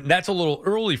 And that's a little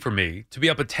early for me to be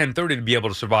up at 10:30 to be able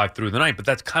to survive through the night. But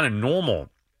that's kind of normal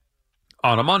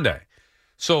on a Monday.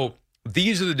 So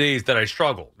these are the days that I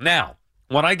struggle. Now,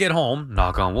 when I get home,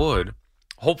 knock on wood,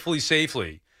 hopefully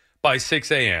safely, by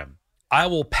 6 a.m., I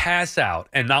will pass out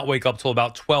and not wake up till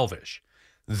about 12-ish.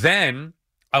 Then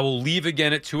I will leave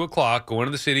again at 2 o'clock, go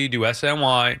into the city, do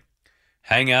SNY,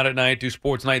 hang out at night, do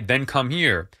sports night, then come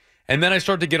here. And then I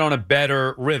start to get on a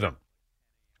better rhythm.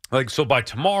 Like, so by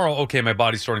tomorrow, okay, my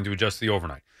body's starting to adjust to the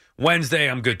overnight. Wednesday,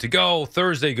 I'm good to go.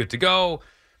 Thursday, good to go.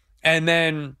 And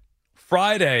then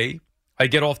Friday, I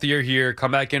get off the air here,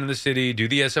 come back into the city, do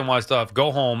the SNY stuff,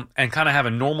 go home, and kind of have a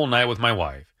normal night with my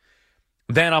wife.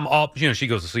 Then I'm up, she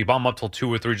goes to sleep. I'm up till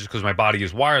 2 or 3 just because my body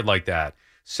is wired like that.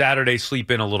 Saturday,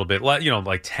 sleep in a little bit,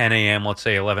 like 10 a.m., let's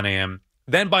say 11 a.m.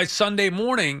 Then by Sunday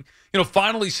morning,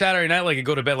 finally Saturday night, like I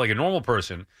go to bed like a normal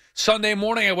person. Sunday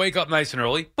morning, I wake up nice and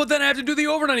early, but then I have to do the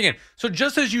overnight again. So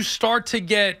just as you start to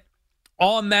get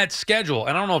on that schedule,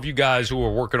 and I don't know if you guys who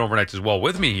are working overnights as well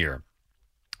with me here,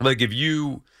 like if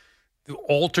you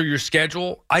alter your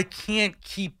schedule, I can't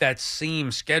keep that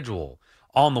same schedule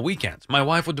on the weekends. My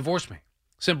wife would divorce me.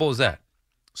 Simple as that.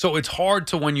 So it's hard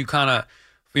to, when you kind of,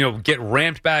 get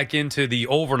ramped back into the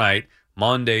overnight,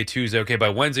 Monday, Tuesday, okay, by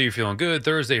Wednesday you're feeling good,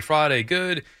 Thursday, Friday,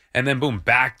 good, and then boom,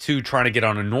 back to trying to get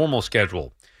on a normal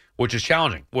schedule, which is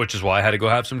challenging, which is why I had to go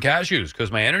have some cashews,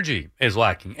 because my energy is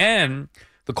lacking, and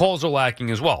the calls are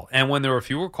lacking as well. And when there are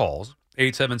fewer calls,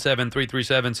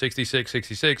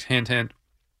 877-337-6666, hint,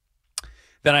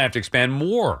 then I have to expand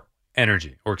more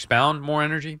energy or expound more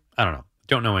energy. I don't know.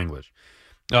 Don't know English.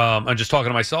 I'm just talking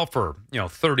to myself for,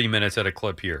 30 minutes at a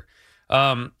clip here.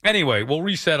 Anyway, we'll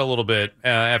reset a little bit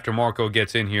after Marco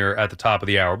gets in here at the top of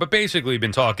the hour. But basically,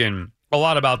 been talking a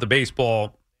lot about the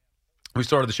baseball. We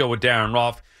started the show with Darren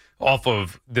Ruff off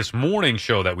of this morning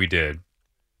show that we did,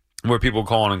 where people were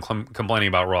calling and complaining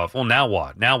about Ruff. Well, now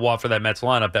what? Now what for that Mets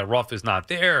lineup? That Ruff is not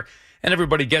there, and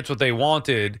everybody gets what they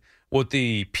wanted with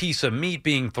the piece of meat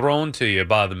being thrown to you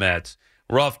by the Mets.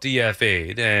 Ruff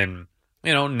DFA'd, and,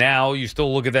 now you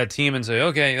still look at that team and say,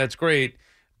 okay, that's great,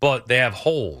 but they have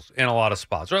holes in a lot of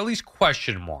spots, or at least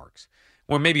question marks,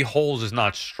 where maybe holes is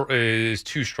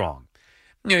too strong.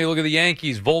 You look at the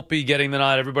Yankees, Volpe getting the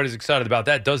nod, everybody's excited about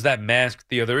that. Does that mask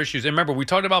the other issues? And remember, we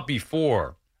talked about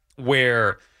before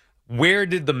where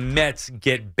did the Mets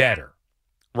get better,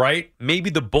 right? Maybe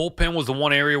the bullpen was the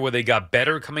one area where they got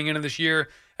better coming into this year.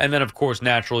 And then, of course,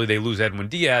 naturally, they lose Edwin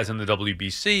Diaz in the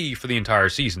WBC for the entire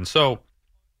season. So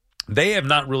they have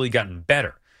not really gotten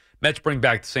better. Mets bring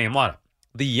back the same lineup.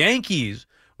 The Yankees,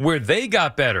 where they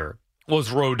got better was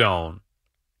Rodon,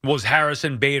 Was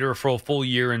Harrison Bader for a full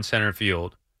year in center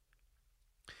field.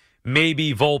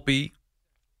 Maybe Volpe.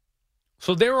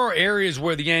 So there are areas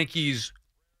where the Yankees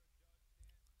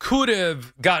could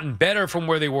have gotten better from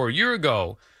where they were a year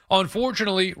ago.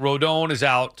 Unfortunately, Rodon is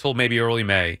out till maybe early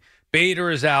May.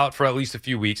 Bader is out for at least a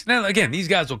few weeks. Now, again, these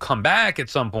guys will come back at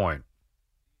some point.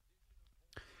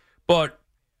 But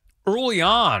early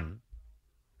on,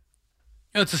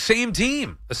 it's the same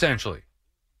team, essentially.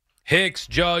 Hicks,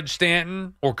 Judge,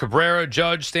 Stanton, or Cabrera,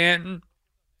 Judge, Stanton,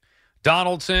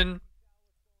 Donaldson,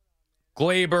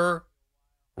 Glaber,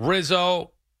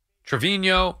 Rizzo,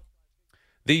 Trevino.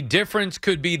 The difference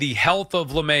could be the health of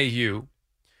LeMahieu,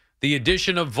 the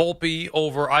addition of Volpe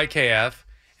over IKF,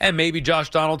 and maybe Josh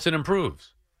Donaldson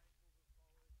improves.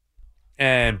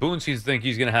 And Boone seems to think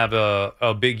he's going to have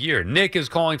a big year. Nick is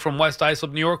calling from West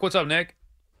Islip, New York. What's up, Nick?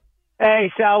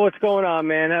 Hey, Sal, what's going on,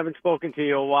 man? I haven't spoken to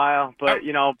you in a while, but,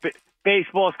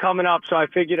 baseball's coming up, so I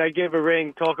figured I'd give a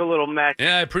ring, talk a little Mets.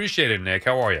 Yeah, I appreciate it, Nick.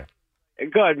 How are you?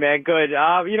 Good, man, good.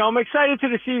 I'm excited to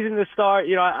the season to start.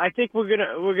 I think we're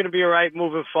gonna be all right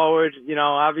moving forward.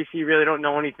 Obviously you really don't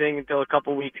know anything until a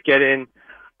couple weeks get in.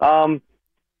 But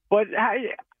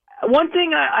one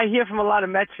thing I hear from a lot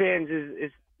of Mets fans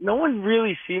is no one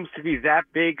really seems to be that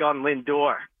big on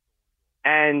Lindor.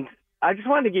 And I just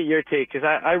wanted to get your take because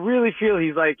I really feel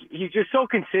he's just so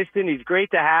consistent. He's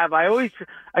great to have. I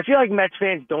feel like Mets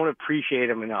fans don't appreciate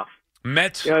him enough.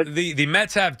 The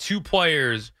Mets have two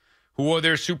players who are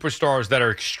their superstars that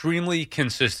are extremely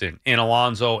consistent in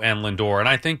Alonso and Lindor. And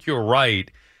I think you're right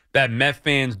that Met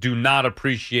fans do not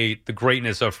appreciate the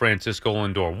greatness of Francisco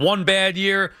Lindor. One bad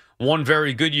year, one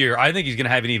very good year. I think he's going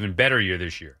to have an even better year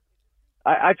this year.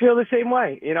 I feel the same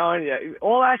way,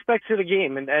 all aspects of the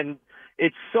game. And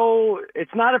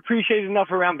it's not appreciated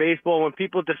enough around baseball when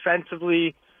people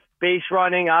defensively, base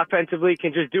running, offensively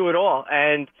can just do it all.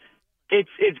 And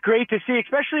it's great to see,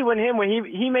 especially when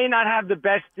he may not have the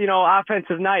best,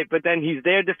 offensive night, but then he's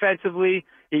there defensively.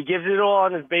 He gives it all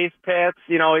on his base paths.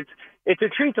 It's a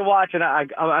treat to watch, and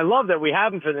I love that we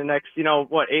have him for the next,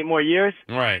 8 more years?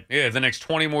 Right. Yeah, the next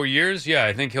 20 more years. Yeah,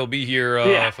 I think he'll be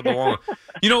here for the long.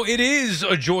 It is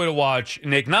a joy to watch,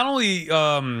 Nick, not only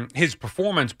his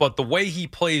performance, but the way he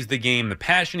plays the game, the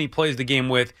passion he plays the game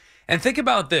with. And think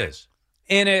about this.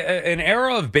 In an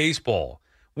era of baseball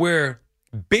where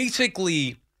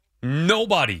basically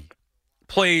nobody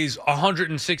plays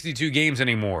 162 games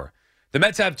anymore, the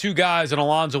Mets have two guys in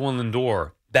Alonso and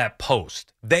Lindor that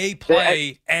post. They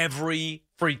play every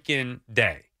freaking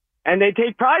day. And they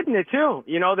take pride in it, too.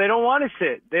 They don't want to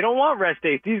sit. They don't want rest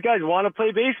days. These guys want to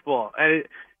play baseball. And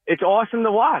it's awesome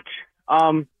to watch.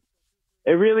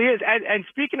 It really is. And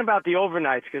speaking about the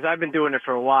overnights, because I've been doing it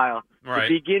for a while, right.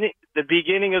 The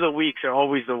beginning of the weeks are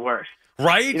always the worst.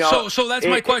 Right? So that's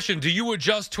my question. Do you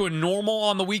adjust to a normal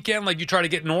on the weekend? Like you try to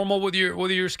get normal with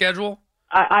your schedule?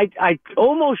 I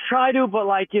almost try to, but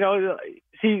like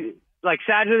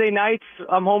Saturday nights,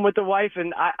 I'm home with the wife,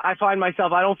 and I find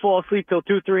myself, I don't fall asleep till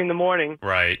 2, 3 in the morning.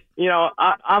 Right.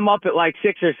 I'm up at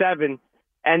 6 or 7.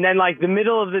 And then the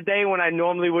middle of the day when I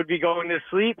normally would be going to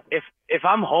sleep, if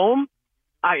I'm home,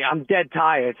 I'm dead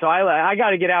tired. So I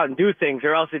got to get out and do things,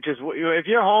 or else if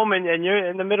you're home and you're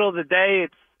in the middle of the day,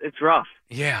 it's rough.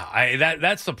 Yeah,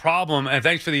 that's the problem. And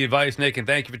thanks for the advice, Nick, and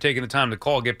thank you for taking the time to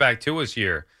call. Get back to us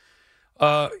here.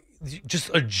 Just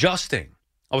adjusting.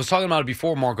 I was talking about it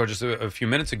before, Marco, just a few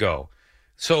minutes ago.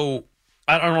 So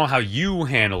I don't know how you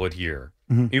handle it here.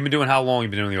 Mm-hmm. You've been doing how long?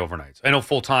 You've been doing the overnights? I know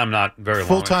full-time, not very long.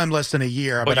 Full-time, less than a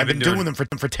year, but I've been doing them for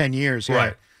 10 years. Yeah.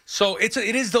 Right. So it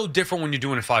is, though, different when you're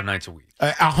doing it 5 nights a week.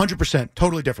 100%.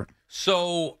 Totally different.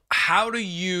 So how do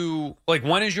you,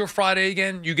 when is your Friday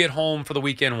again? You get home for the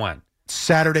weekend when?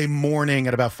 Saturday morning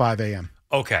at about 5 a.m.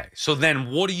 Okay. So then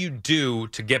what do you do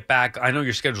to get back? I know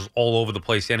your schedule's all over the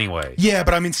place anyway. Yeah,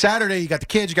 but Saturday, you got the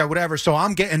kids, you got whatever. So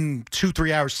I'm getting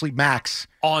 2-3 hours sleep max.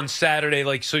 On Saturday,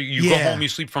 so you go home, you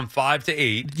sleep from 5 to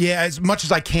 8. Yeah, as much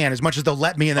as I can, as much as they'll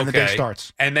let me, and then the day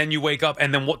starts. And then you wake up,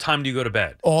 and then what time do you go to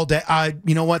bed? All day.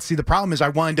 You know what? See, the problem is I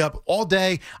wind up all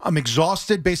day. I'm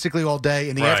exhausted basically all day.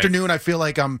 In the afternoon, I feel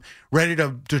like I'm ready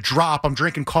to drop. I'm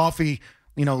drinking coffee,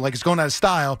 like it's going out of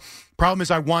style. Problem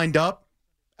is I wind up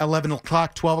 11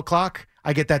 o'clock, 12 o'clock,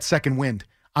 I get that second wind.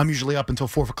 I'm usually up until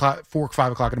 4 or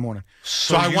 5 o'clock in the morning.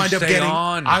 So I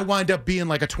wind up being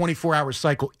like a 24-hour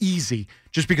cycle easy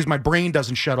just because my brain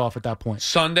doesn't shut off at that point.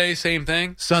 Sunday, same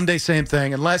thing? Sunday, same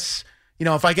thing. Unless,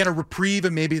 if I get a reprieve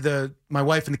and maybe my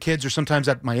wife and the kids are sometimes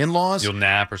at my in-laws. You'll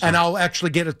nap or something. And I'll actually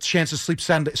get a chance to sleep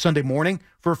Sunday morning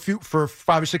for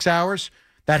 5 or 6 hours.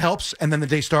 That helps, and then the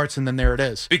day starts, and then there it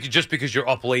is. Just because you're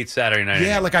up late Saturday night.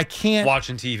 Yeah, like I can't.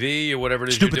 Watching TV or whatever it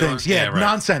is Stupid you're doing. things. Yeah, right.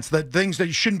 nonsense. The things that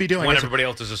you shouldn't be doing. When everybody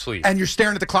else is asleep. And you're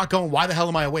staring at the clock going, why the hell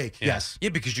am I awake? Yeah. Yes. Yeah,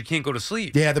 because you can't go to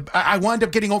sleep. Yeah, I wind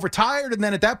up getting overtired, and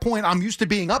then at that point, I'm used to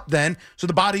being up then, so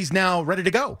the body's now ready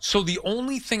to go. So the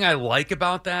only thing I like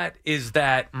about that is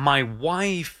that my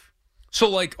wife, so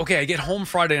like, okay, I get home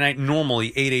Friday night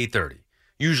normally 8:30.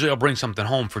 Usually I'll bring something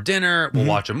home for dinner. We'll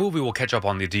watch a movie. We'll catch up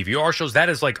on the DVR shows. That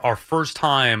is like our first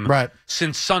time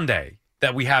since Sunday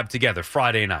that we have together,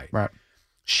 Friday night. Right.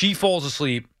 She falls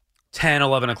asleep 10,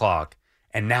 11 o'clock,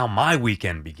 and now my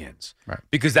weekend begins. Right.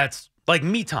 Because that's like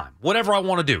me time. Whatever I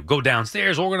want to do. Go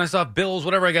downstairs, organize stuff, bills,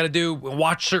 whatever I got to do.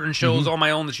 Watch certain shows on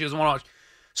my own that she doesn't want to watch.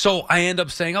 So I end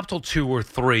up staying up till 2 or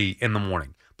 3 in the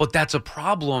morning. But that's a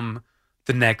problem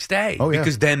the next day.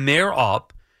 Because then they're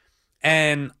up.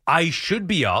 And I should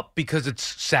be up because it's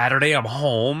Saturday. I'm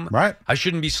home. Right. I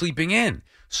shouldn't be sleeping in.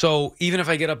 So even if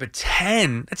I get up at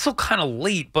 10, it's still kind of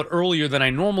late, but earlier than I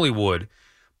normally would.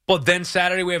 But then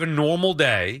Saturday we have a normal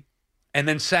day. And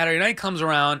then Saturday night comes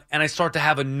around and I start to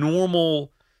have a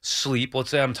normal sleep. Let's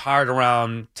say I'm tired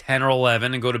around 10 or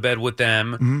 11 and go to bed with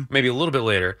them, maybe a little bit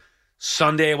later.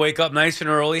 Sunday I wake up nice and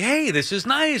early. Hey, this is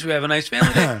nice. We have a nice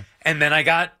family day. And then I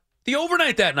got the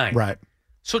overnight that night. Right.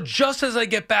 So just as I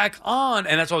get back on,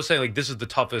 and that's what I was saying, like, this is the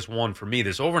toughest one for me,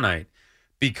 this overnight,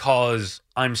 because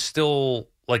I'm still,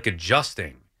 like,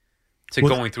 adjusting to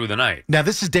going through the night. Now,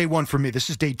 this is day 1 for me. This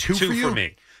is day 2 for you? 2 for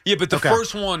me. Yeah, but the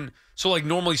first one, so, like,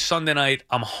 normally Sunday night,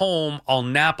 I'm home, I'll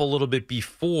nap a little bit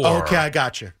before. Okay, I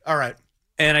got you. All right.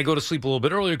 And I go to sleep a little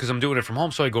bit earlier because I'm doing it from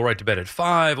home, so I go right to bed at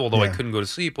 5, although I couldn't go to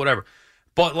sleep, whatever.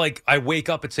 But, like, I wake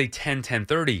up at, say, 10,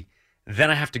 10:30.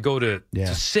 Then I have to go to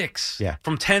 6. Yeah.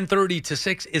 From 10:30 to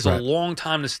 6 is a long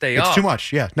time to stay up. It's too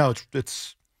much. Yeah. No,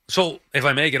 it's. So if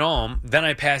I make it home, then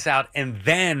I pass out, and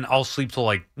then I'll sleep till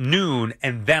like noon,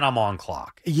 and then I'm on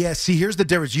clock. Yeah. See, here's the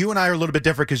difference. You and I are a little bit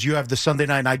different because you have the Sunday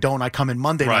night and I don't. I come in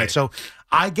Monday night. So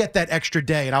I get that extra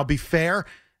day. And I'll be fair,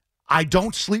 I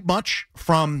don't sleep much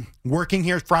from working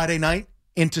here Friday night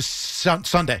into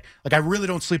Sunday. Like, I really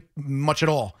don't sleep much at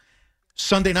all.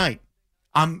 Sunday night,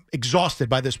 I'm exhausted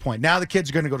by this point. Now the kids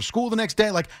are going to go to school the next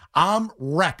day. Like, I'm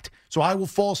wrecked. So I will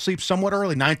fall asleep somewhat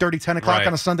early, 9:30, 10 o'clock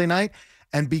on a Sunday night.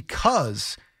 And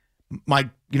because my,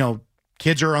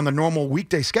 kids are on the normal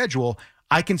weekday schedule,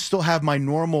 I can still have my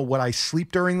normal, what I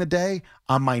sleep during the day,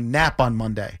 on my nap on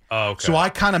Monday. Oh, okay. So I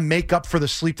kind of make up for the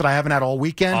sleep that I haven't had all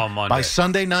weekend on Monday. By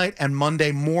Sunday night and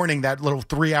Monday morning, that little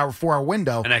 3-hour, 4-hour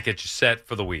window. And that gets you set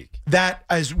for the week. That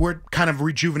is where it kind of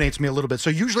rejuvenates me a little bit. So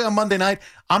usually on Monday night,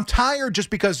 I'm tired just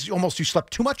because almost you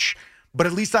slept too much, but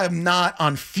at least I'm not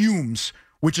on fumes,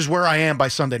 which is where I am by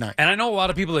Sunday night. And I know a lot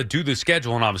of people that do the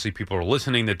schedule, and obviously people are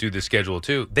listening that do the schedule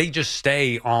too. They just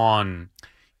stay on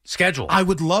schedule. I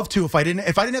would love to. If I didn't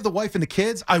have the wife and the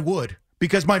kids, I would,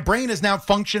 because my brain is now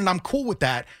functioning. I'm cool with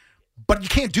that. But you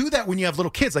can't do that when you have little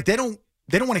kids. Like, they don't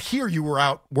want to hear you were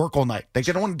out work all night. They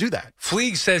don't want to do that.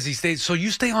 Fleeg says he stays. So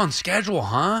you stay on schedule,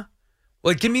 huh?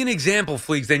 Like, give me an example,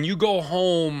 Fleegs. Then you go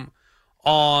home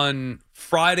on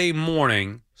Friday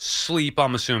morning, sleep,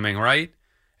 I'm assuming, right?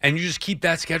 And you just keep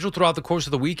that schedule throughout the course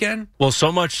of the weekend? Well,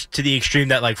 so much to the extreme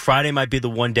that, like, Friday might be the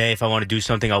one day if I want to do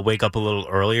something, I'll wake up a little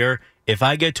earlier. If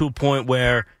I get to a point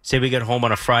where, say we get home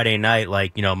on a Friday night,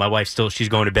 like, my wife she's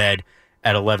going to bed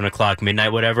at 11 o'clock,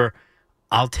 midnight, whatever,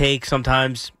 I'll take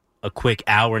sometimes a quick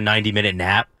hour, 90-minute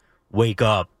nap, wake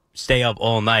up, stay up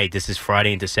all night. This is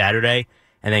Friday into Saturday,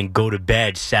 and then go to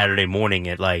bed Saturday morning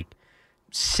at, like,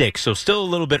 6. So still a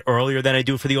little bit earlier than I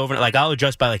do for the overnight. Like, I'll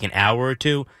adjust by, like, an hour or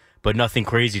two, but nothing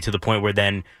crazy to the point where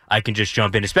then I can just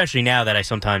jump in, especially now that I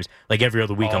sometimes, like every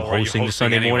other week, I'm hosting the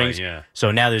Sunday mornings. Yeah. So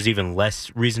now there's even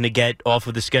less reason to get off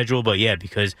of the schedule. But yeah,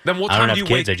 because then what I time don't do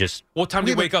have you kids, what time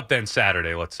do you wake up then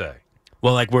Saturday, let's say?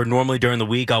 Well, like, we're normally during the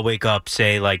week, I'll wake up,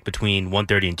 say, like between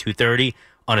 1:30 and 2:30.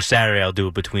 On a Saturday, I'll do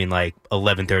it between like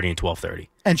 11:30 and 12:30.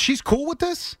 And she's cool with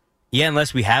this? Yeah,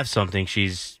 unless we have something,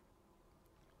 she's.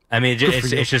 I mean,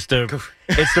 it's just the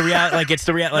reality. Like, it's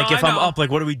the reality. Like, if I'm up,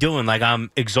 like, what are we doing? Like, I'm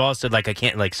exhausted. Like, I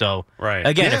can't. Like, so. Right.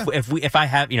 Again, if I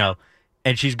have,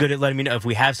 and she's good at letting me know if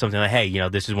we have something. Like, hey,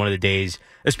 this is one of the days,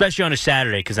 especially on a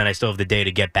Saturday, because then I still have the day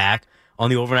to get back on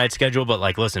the overnight schedule. But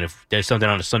like, listen, if there's something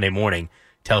on a Sunday morning,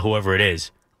 tell whoever it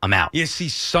is, I'm out. Yeah. See,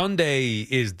 Sunday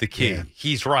is the key. Yeah.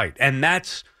 He's right, and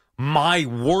that's my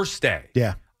worst day.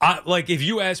 Yeah. Like, if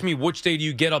you ask me which day do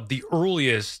you get up the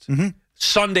earliest,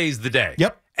 Sunday's the day.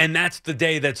 Yep. And that's the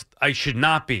day I should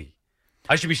not be.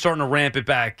 I should be starting to ramp it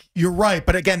back. You're right.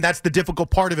 But again, that's the difficult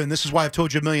part of it. And this is why I've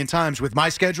told you a million times with my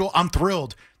schedule, I'm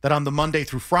thrilled that I'm the Monday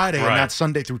through Friday and not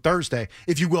Sunday through Thursday,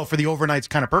 if you will, for the overnights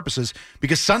kind of purposes.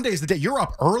 Because Sunday is the day you're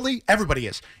up early. Everybody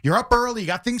is. You're up early. You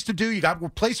got things to do. You got a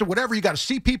place or whatever. You got to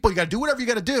see people. You got to do whatever you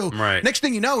got to do. Right. Next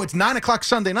thing you know, it's 9 o'clock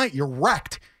Sunday night. You're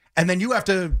wrecked. And then you have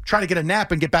to try to get a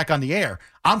nap and get back on the air.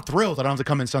 I'm thrilled that I don't have to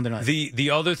come in Sunday night. The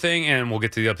other thing, and we'll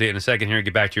get to the update in a second here and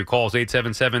get back to your calls,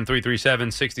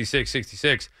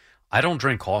 877-337-6666. I don't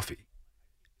drink coffee.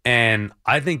 And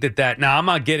I think that now I'm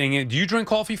not getting it. Do you drink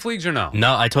coffee, Fleegs, or no?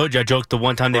 No, I told you. I joked the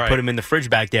one time they put them in the fridge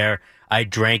back there. I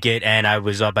drank it, and I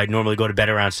was up. I'd normally go to bed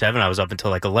around 7. I was up until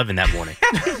like 11 that morning.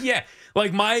 Yeah.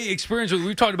 Like my experience,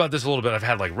 we've talked about this a little bit. I've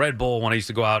had like Red Bull when I used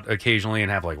to go out occasionally and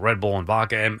have like Red Bull and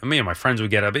vodka. And me and my friends would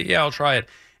get up. Yeah, I'll try it.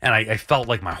 And I felt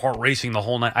like my heart racing the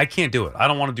whole night. I can't do it. I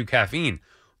don't want to do caffeine.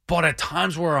 But at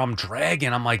times where I'm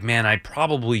dragging, I'm like, man, I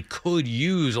probably could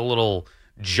use a little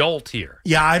jolt here.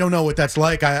 Yeah, I don't know what that's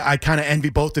like. I kind of envy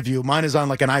both of you. Mine is on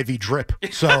like an IV drip.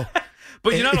 So,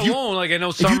 but you're not alone. Like I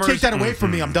know Summers. If you take that away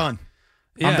from me, I'm done.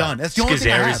 Yeah. I'm done. That's the only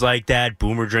thing I have. Like that.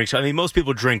 Boomer drinks. I mean, most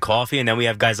people drink coffee, and then we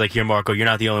have guys like here, Marco. You're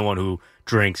not the only one who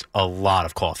drinks a lot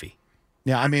of coffee.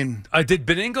 Yeah, I mean, did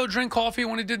Beningo drink coffee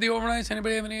when he did the overnights?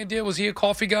 Anybody have any idea? Was he a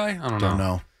coffee guy? I don't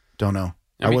know. Don't know.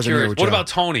 I wasn't curious. What about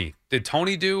Tony? Did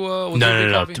Tony do?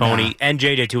 No. Tony and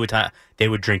JJ too. They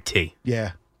would drink tea.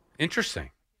 Yeah. Interesting.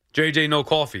 JJ, no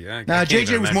coffee.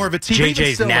 JJ was more of a tea.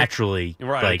 JJ's naturally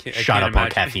shot up on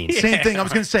caffeine. Same thing. I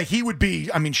was going to say he would be.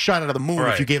 I mean, shot out of the moon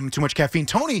if you gave him too much caffeine.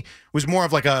 Tony was more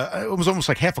of like it was almost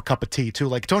like half a cup of tea too.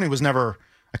 Like Tony was never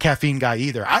a caffeine guy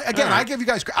either. I give you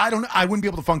guys. I wouldn't be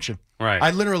able to function. Right.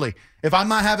 I literally, if I'm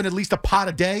not having at least a pot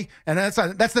a day, and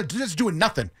that's doing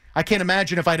nothing. I can't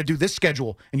imagine if I had to do this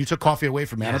schedule and you took coffee away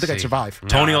from me. I don't think I'd survive.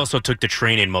 Tony also took the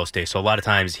train in most days, so a lot of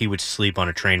times he would sleep on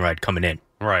a train ride coming in.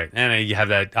 Right, and you have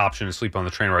that option to sleep on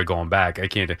the train ride going back.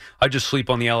 I just sleep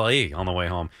on the LAE on the way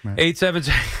home. Right.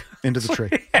 877 into the train.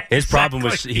 His problem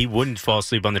was he wouldn't fall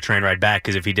asleep on the train ride back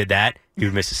because if he did that, he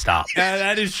would miss a stop. Yeah,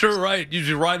 that is true. Right, you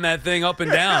just riding that thing up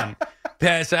and down,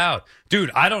 pass out,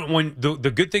 dude. I don't. When the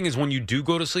good thing is when you do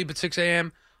go to sleep at 6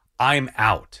 a.m., I'm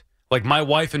out. Like my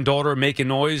wife and daughter making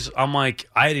noise. I'm like,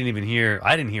 I didn't hear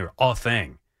a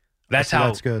thing.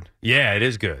 That's good. Yeah, it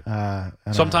is good.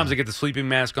 Sometimes I get the sleeping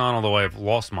mask on, although I've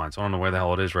lost mine, so I don't know where the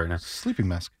hell it is right now. Sleeping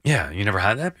mask? Yeah, you never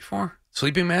had that before?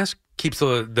 Sleeping mask keeps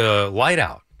the light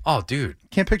out. Oh, dude.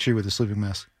 Can't picture you with a sleeping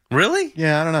mask. Really?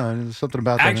 Yeah, I don't know. There's something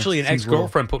about that. Actually, an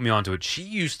ex-girlfriend put me onto it. She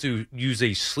used to use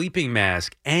a sleeping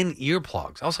mask and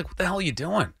earplugs. I was like, what the hell are you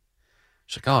doing?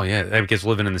 She's like, oh, yeah, I guess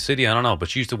living in the city, I don't know. But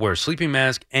she used to wear a sleeping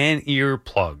mask and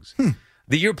earplugs.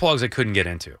 The earplugs I couldn't get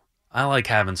into. I like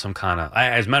having some kind of,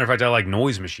 as a matter of fact, I like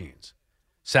noise machines,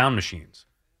 sound machines.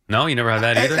 No, you never had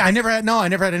that either? I never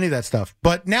had any of that stuff.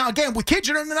 But now, again, with kids,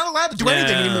 you're not allowed to do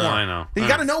anything anymore. I know. You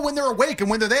got to know when they're awake and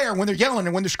when they're there and when they're yelling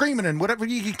and when they're screaming and whatever.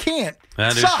 You can't.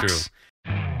 That is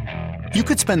true. You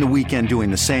could spend the weekend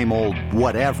doing the same old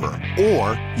whatever,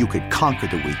 or you could conquer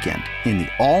the weekend in the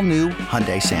all-new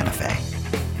Hyundai Santa Fe.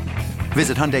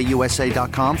 Visit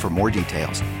HyundaiUSA.com for more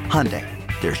details. Hyundai,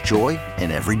 there's joy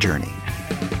in every journey.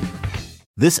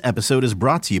 This episode is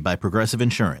brought to you by Progressive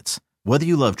Insurance. Whether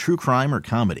you love true crime or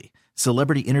comedy,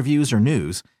 celebrity interviews or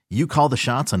news, you call the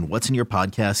shots on what's in your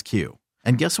podcast queue.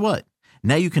 And guess what?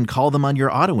 Now you can call them on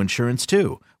your auto insurance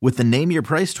too with the Name Your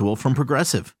Price tool from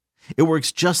Progressive. It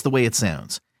works just the way it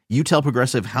sounds. You tell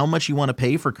Progressive how much you want to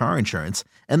pay for car insurance,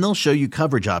 and they'll show you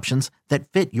coverage options that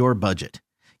fit your budget.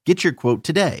 Get your quote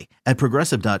today at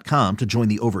Progressive.com to join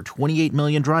the over 28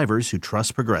 million drivers who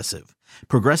trust Progressive.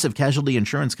 Progressive Casualty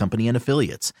Insurance Company and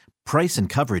Affiliates. Price and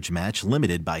coverage match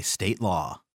limited by state law.